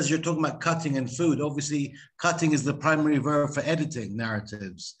 just as you're talking about cutting and food, obviously cutting is the primary verb for editing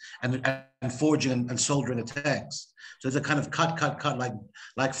narratives and forging and soldering a text. So it's a kind of cut,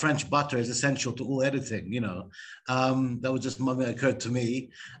 like French butter is essential to all editing, you know. That was just something that occurred to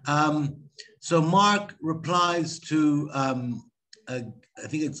me. So Mark replies to, I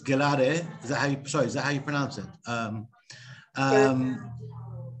think it's Gelare. Is that how you pronounce it?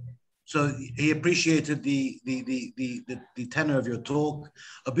 So he appreciated the tenor of your talk.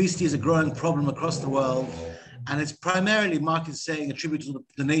 Obesity is a growing problem across the world, and it's primarily, Mark is saying, attributed to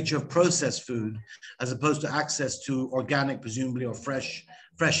the nature of processed food, as opposed to access to organic, presumably, or fresh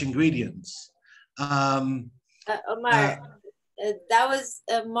ingredients. Omar, that was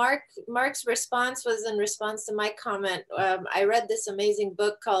Mark's response was in response to my comment. I read this amazing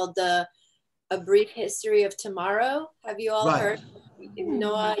book called A Brief History of Tomorrow. Have you all heard?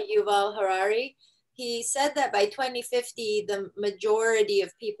 Noah Yuval Harari. He said that by 2050, the majority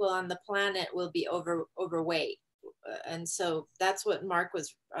of people on the planet will be overweight. And so that's what Mark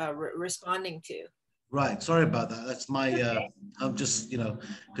was responding to. Right. Sorry about that. That's my, I'm just,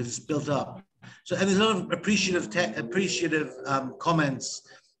 because it's built up. So, and there's a lot of appreciative comments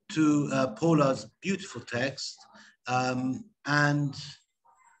to Paula's beautiful text. And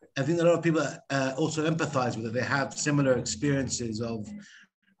I think a lot of people also empathize with it. They have similar experiences of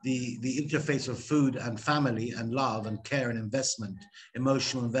the interface of food and family and love and care and investment,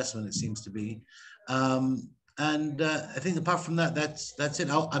 emotional investment, it seems to be. And I think apart from that, that's it.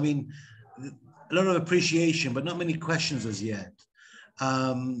 I mean, a lot of appreciation, but not many questions as yet.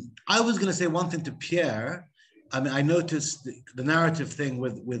 I was going to say one thing to Pierre. I mean, I noticed the narrative thing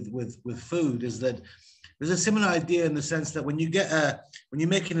with food is that there's a similar idea in the sense that when you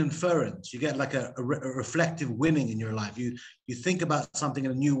make an inference, you get like a reflective winning in your life. You think about something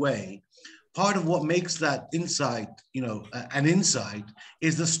in a new way. Part of what makes that insight, an insight,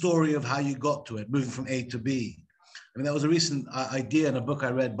 is the story of how you got to it, moving from A to B. I mean, that was a recent idea in a book I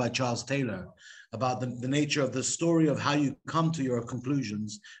read by Charles Taylor about the nature of the story of how you come to your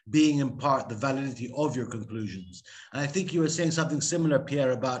conclusions being in part the validity of your conclusions. And I think you were saying something similar,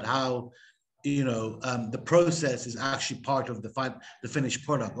 Pierre, about how the process is actually part of the finished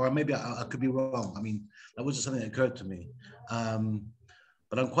product, or maybe I could be wrong. I mean, that was just something that occurred to me.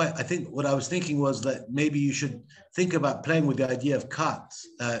 But I think what I was thinking was that maybe you should think about playing with the idea of cuts,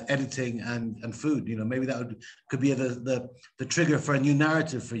 editing and food. Maybe that could be the trigger for a new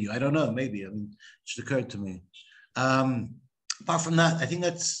narrative for you. I don't know, maybe. I mean, it just occurred to me. Apart from that, I think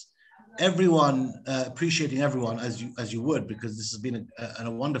that's everyone appreciating everyone as you would, because this has been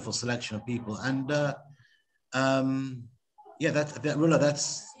a wonderful selection of people. And Rula,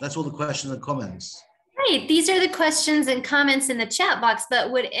 that's all the questions and comments. Right, these are the questions and comments in the chat box,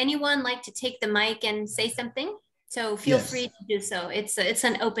 but would anyone like to take the mic and say something? So feel free to do so. It's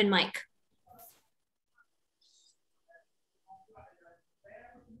an open mic.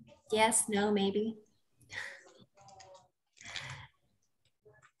 Yes, no, maybe.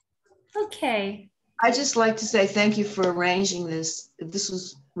 Okay. I'd just like to say thank you for arranging this. This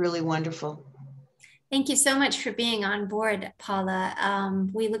was really wonderful. Thank you so much for being on board, Paula.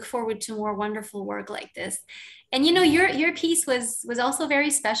 We look forward to more wonderful work like this. And your piece was also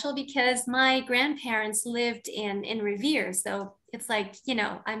very special because my grandparents lived in Revere. So it's like,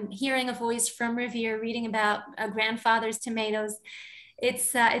 I'm hearing a voice from Revere, reading about a grandfather's tomatoes.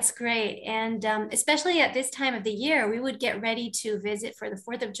 It's great. And especially at this time of the year, we would get ready to visit for the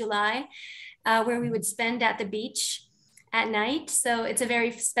 4th of July, where we would spend at the beach at night. So it's a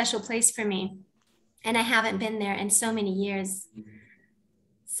very special place for me. And I haven't been there in so many years.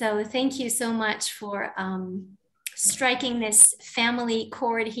 So thank you so much for striking this family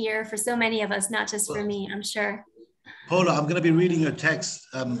chord here for so many of us, not just for me, I'm sure. Paula, I'm going to be reading your text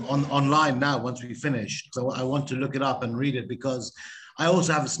online now once we finish. So I want to look it up and read it because I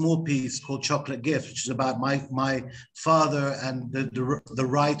also have a small piece called Chocolate Gift, which is about my father and the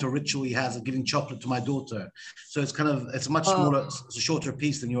rite or ritual he has of giving chocolate to my daughter. So it's a much smaller, it's a shorter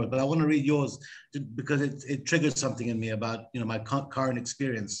piece than yours, but I want to read yours because it triggers something in me about, you know, my current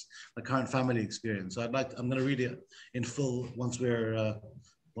experience, my current family experience. So I'm going to read it in full once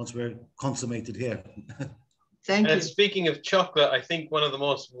we're consummated here. Thank you. Speaking of chocolate, I think one of the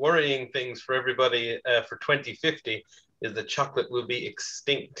most worrying things for everybody for 2050 is that chocolate will be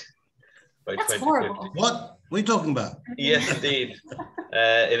extinct by 2050. Horrible. What are you talking about? Yes, indeed.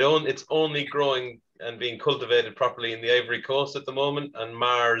 It's only growing and being cultivated properly in the Ivory Coast at the moment, and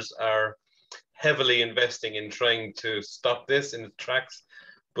Mars are heavily investing in trying to stop this in its tracks,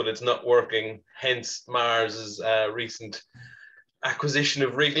 but it's not working. Hence Mars's recent acquisition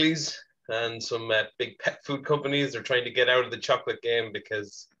of Wrigley's and some big pet food companies. They're trying to get out of the chocolate game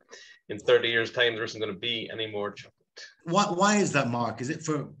because in 30 years' time, there isn't going to be any more chocolate. Why is that, Mark? Is it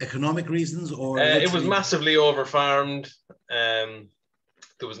for economic reasons or? It was massively over-farmed.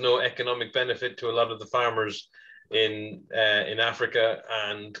 There was no economic benefit to a lot of the farmers in Africa,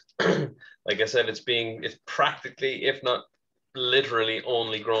 and like I said, it's practically, if not literally,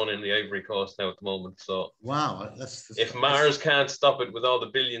 only grown in the Ivory Coast now at the moment. So wow, if Mars can't stop it with all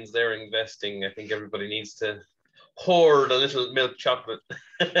the billions they're investing, I think everybody needs to hoard a little milk chocolate.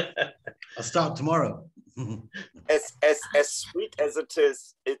 I'll start tomorrow. As sweet as it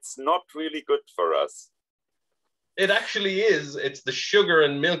is, it's not really good for us. It actually is. It's the sugar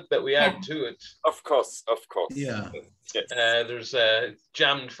and milk that we add to it. Of course, of course. Yeah. There's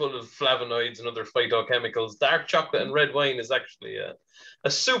jammed full of flavonoids and other phytochemicals. Dark chocolate and red wine is actually a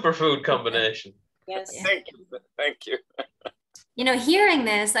superfood combination. Yes. Thank you. Thank you. You know, hearing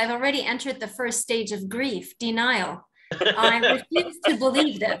this, I've already entered the first stage of grief, denial. I refuse to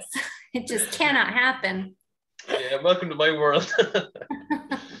believe this. It just cannot happen. Yeah, welcome to my world.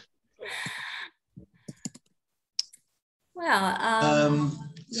 Well,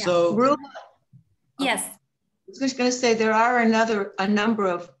 so yes. I was just going to say there are a number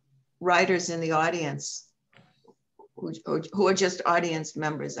of writers in the audience who are just audience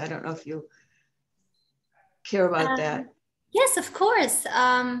members. I don't know if you care about that. Yes, of course.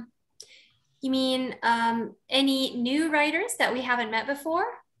 You mean any new writers that we haven't met before?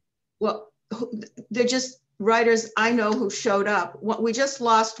 Well, they're just writers I know who showed up. We just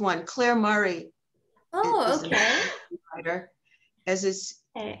lost one, Claire Murray. Oh, okay. Writer, as is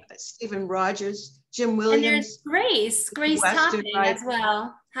Stephen Rogers, Jim Williams. And there's Grace Topping as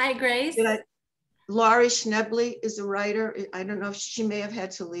well. Hi, Grace. Laurie Schnebley is a writer. I don't know if she may have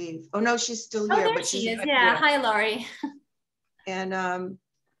had to leave. Oh no, she's still here. There but she is. Yeah. Hi, Laurie. And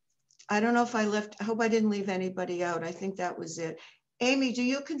I don't know if I left. I hope I didn't leave anybody out. I think that was it. Amy, do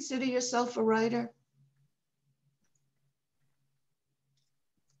you consider yourself a writer?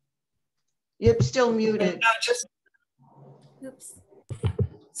 You're still muted. No, just. Oops.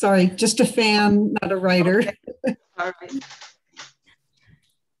 Sorry, just a fan, not a writer. Okay. All right.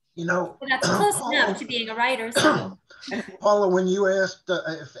 You know, that's close enough to being a writer. So. Paula, when you asked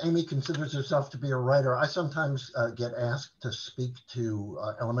if Amy considers herself to be a writer, I sometimes get asked to speak to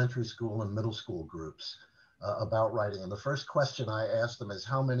elementary school and middle school groups about writing. And the first question I ask them is,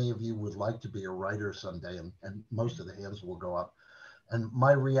 how many of you would like to be a writer someday? And most of the hands will go up. And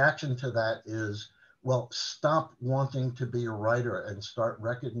my reaction to that is, well, stop wanting to be a writer and start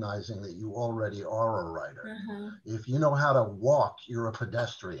recognizing that you already are a writer. If you know how to walk, you're a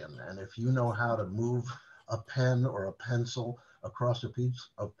pedestrian. And if you know how to move a pen or a pencil across a piece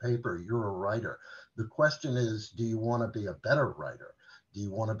of paper, you're a writer. The question is, do you want to be a better writer? Do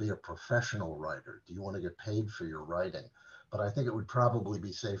you want to be a professional writer? Do you want to get paid for your writing? But I think it would probably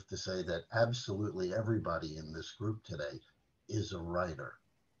be safe to say that absolutely everybody in this group today is a writer.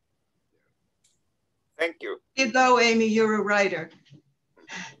 Thank you. Here you go, Amy, you're a writer.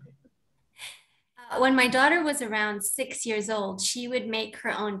 When my daughter was around 6 years old, she would make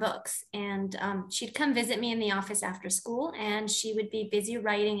her own books, and she'd come visit me in the office after school, and she would be busy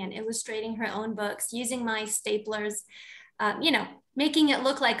writing and illustrating her own books using my staplers, you know, making it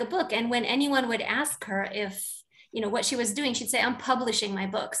look like a book. And when anyone would ask her if, you know, what she was doing, she'd say, I'm publishing my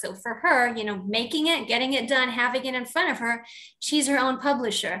book. So for her, you know, making it, getting it done, having it in front of her, she's her own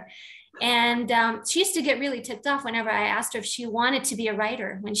publisher. And she used to get really ticked off whenever I asked her if she wanted to be a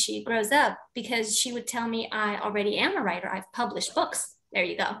writer when she grows up, because she would tell me, I already am a writer. I've published books. There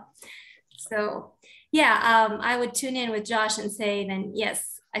you go. So yeah, I would tune in with Josh and say, then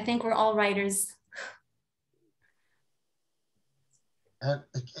yes, I think we're all writers. And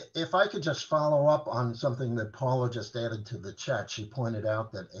if I could just follow up on something that Paula just added to the chat, she pointed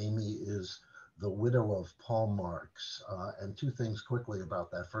out that Amy is the widow of Paul Marx. And two things quickly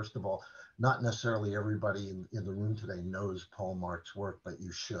about that. First of all, not necessarily everybody in the room today knows Paul Marx's work, but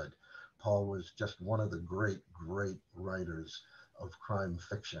you should. Paul was just one of the great, great writers of crime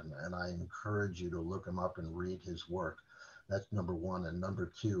fiction, and I encourage you to look him up and read his work. That's number one. And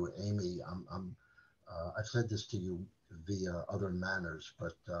number two, Amy, I've said this to you via other manners,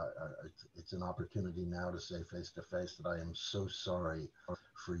 but it's an opportunity now to say face to face that I am so sorry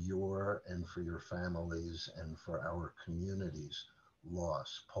for your and for your families and for our community's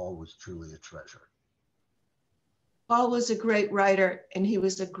loss. Paul was truly a treasure. Paul was a great writer, and he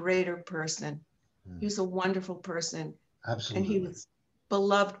was a greater person. He was a wonderful person. Absolutely. And he was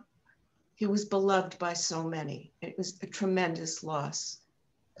beloved. He was beloved by so many. It was a tremendous loss.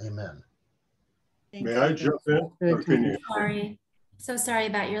 Amen. May I jump in? Or can you? Sorry. So sorry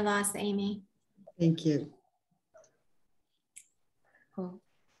about your loss, Amy. Thank you.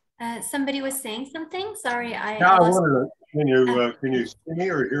 Somebody was saying something? Sorry, I wanted to, can you see me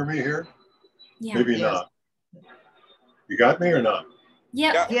or hear me here? Yeah. Maybe not. You got me or not?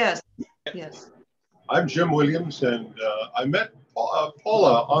 Yep. Yes. Yes. I'm Jim Williams, and I met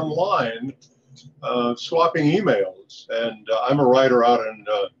Paula online swapping emails, and I'm a writer out in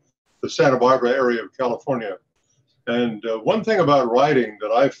the Santa Barbara area of California. And one thing about writing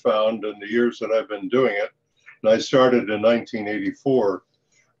that I've found in the years that I've been doing it, and I started in 1984,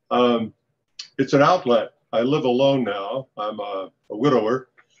 it's an outlet. I live alone now. I'm a widower,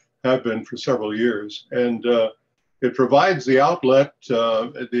 have been for several years, and it provides the outlet,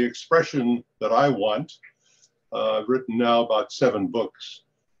 the expression that I want. I've written now about 7 books,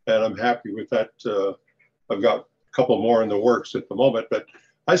 and I'm happy with that. I've got a couple more in the works at the moment, but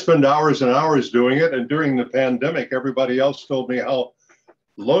I spend hours and hours doing it. And during the pandemic, everybody else told me how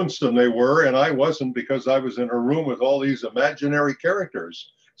lonesome they were, and I wasn't, because I was in a room with all these imaginary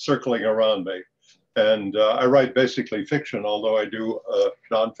characters circling around me. And I write basically fiction, although I do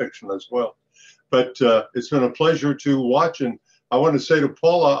nonfiction as well. But it's been a pleasure to watch. And I want to say to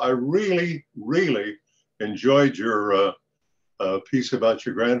Paula, I really, really enjoyed your piece about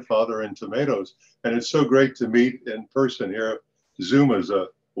your grandfather and tomatoes. And it's so great to meet in person here. Zoom is a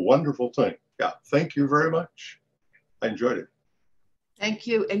wonderful thing. Yeah, thank you very much. I enjoyed it. Thank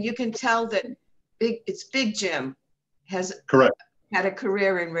you. And you can tell that Big Jim has had a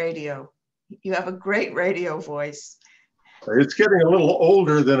career in radio. You have a great radio voice. It's getting a little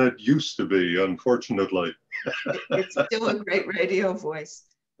older than it used to be, unfortunately. It's still a great radio voice.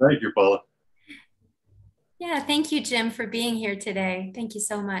 Thank you, Paula. Yeah, thank you, Jim, for being here today. Thank you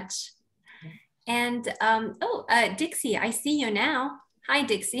so much. And Dixie, I see you now. Hi,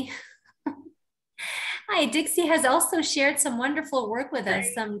 Dixie. Hi, Dixie has also shared some wonderful work with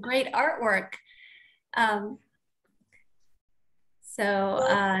us, some great artwork.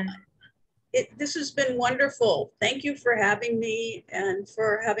 This has been wonderful. Thank you for having me and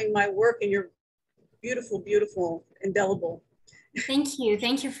for having my work in your beautiful, beautiful Indelible. Thank you.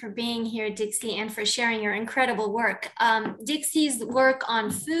 Thank you for being here, Dixie, and for sharing your incredible work. Dixie's work on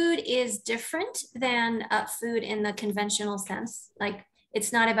food is different than food in the conventional sense. Like,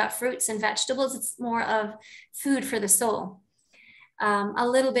 it's not about fruits and vegetables. It's more of food for the soul. A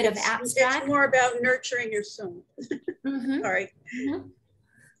little bit of abstract. It's more about nurturing your soul. Mm-hmm. Sorry. Mm-hmm.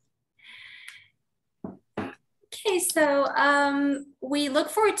 Okay, so we look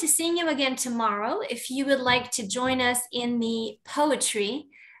forward to seeing you again tomorrow. If you would like to join us in the poetry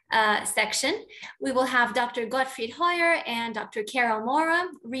section, we will have Dr. Gottfried Heuer and Dr. Carole Mora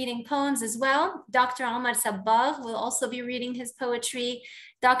reading poems as well. Dr. Omar Sabbagh will also be reading his poetry.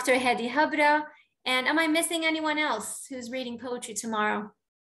 Dr. Hedi Habra. And am I missing anyone else who's reading poetry tomorrow?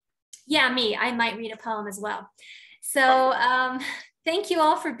 Yeah, me. I might read a poem as well. So thank you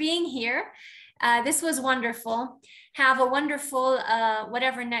all for being here. This was wonderful. Have a wonderful,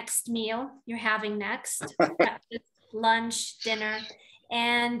 whatever next meal you're having next, breakfast, lunch, dinner.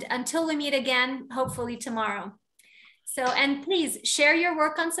 And until we meet again, hopefully tomorrow. So, and please share your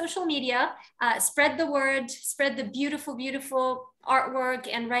work on social media, spread the word, spread the beautiful, beautiful artwork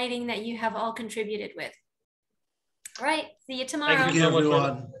and writing that you have all contributed with. All right, see you tomorrow. Thank you,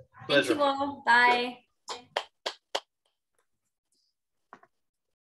 everyone. Thank you all. Bye.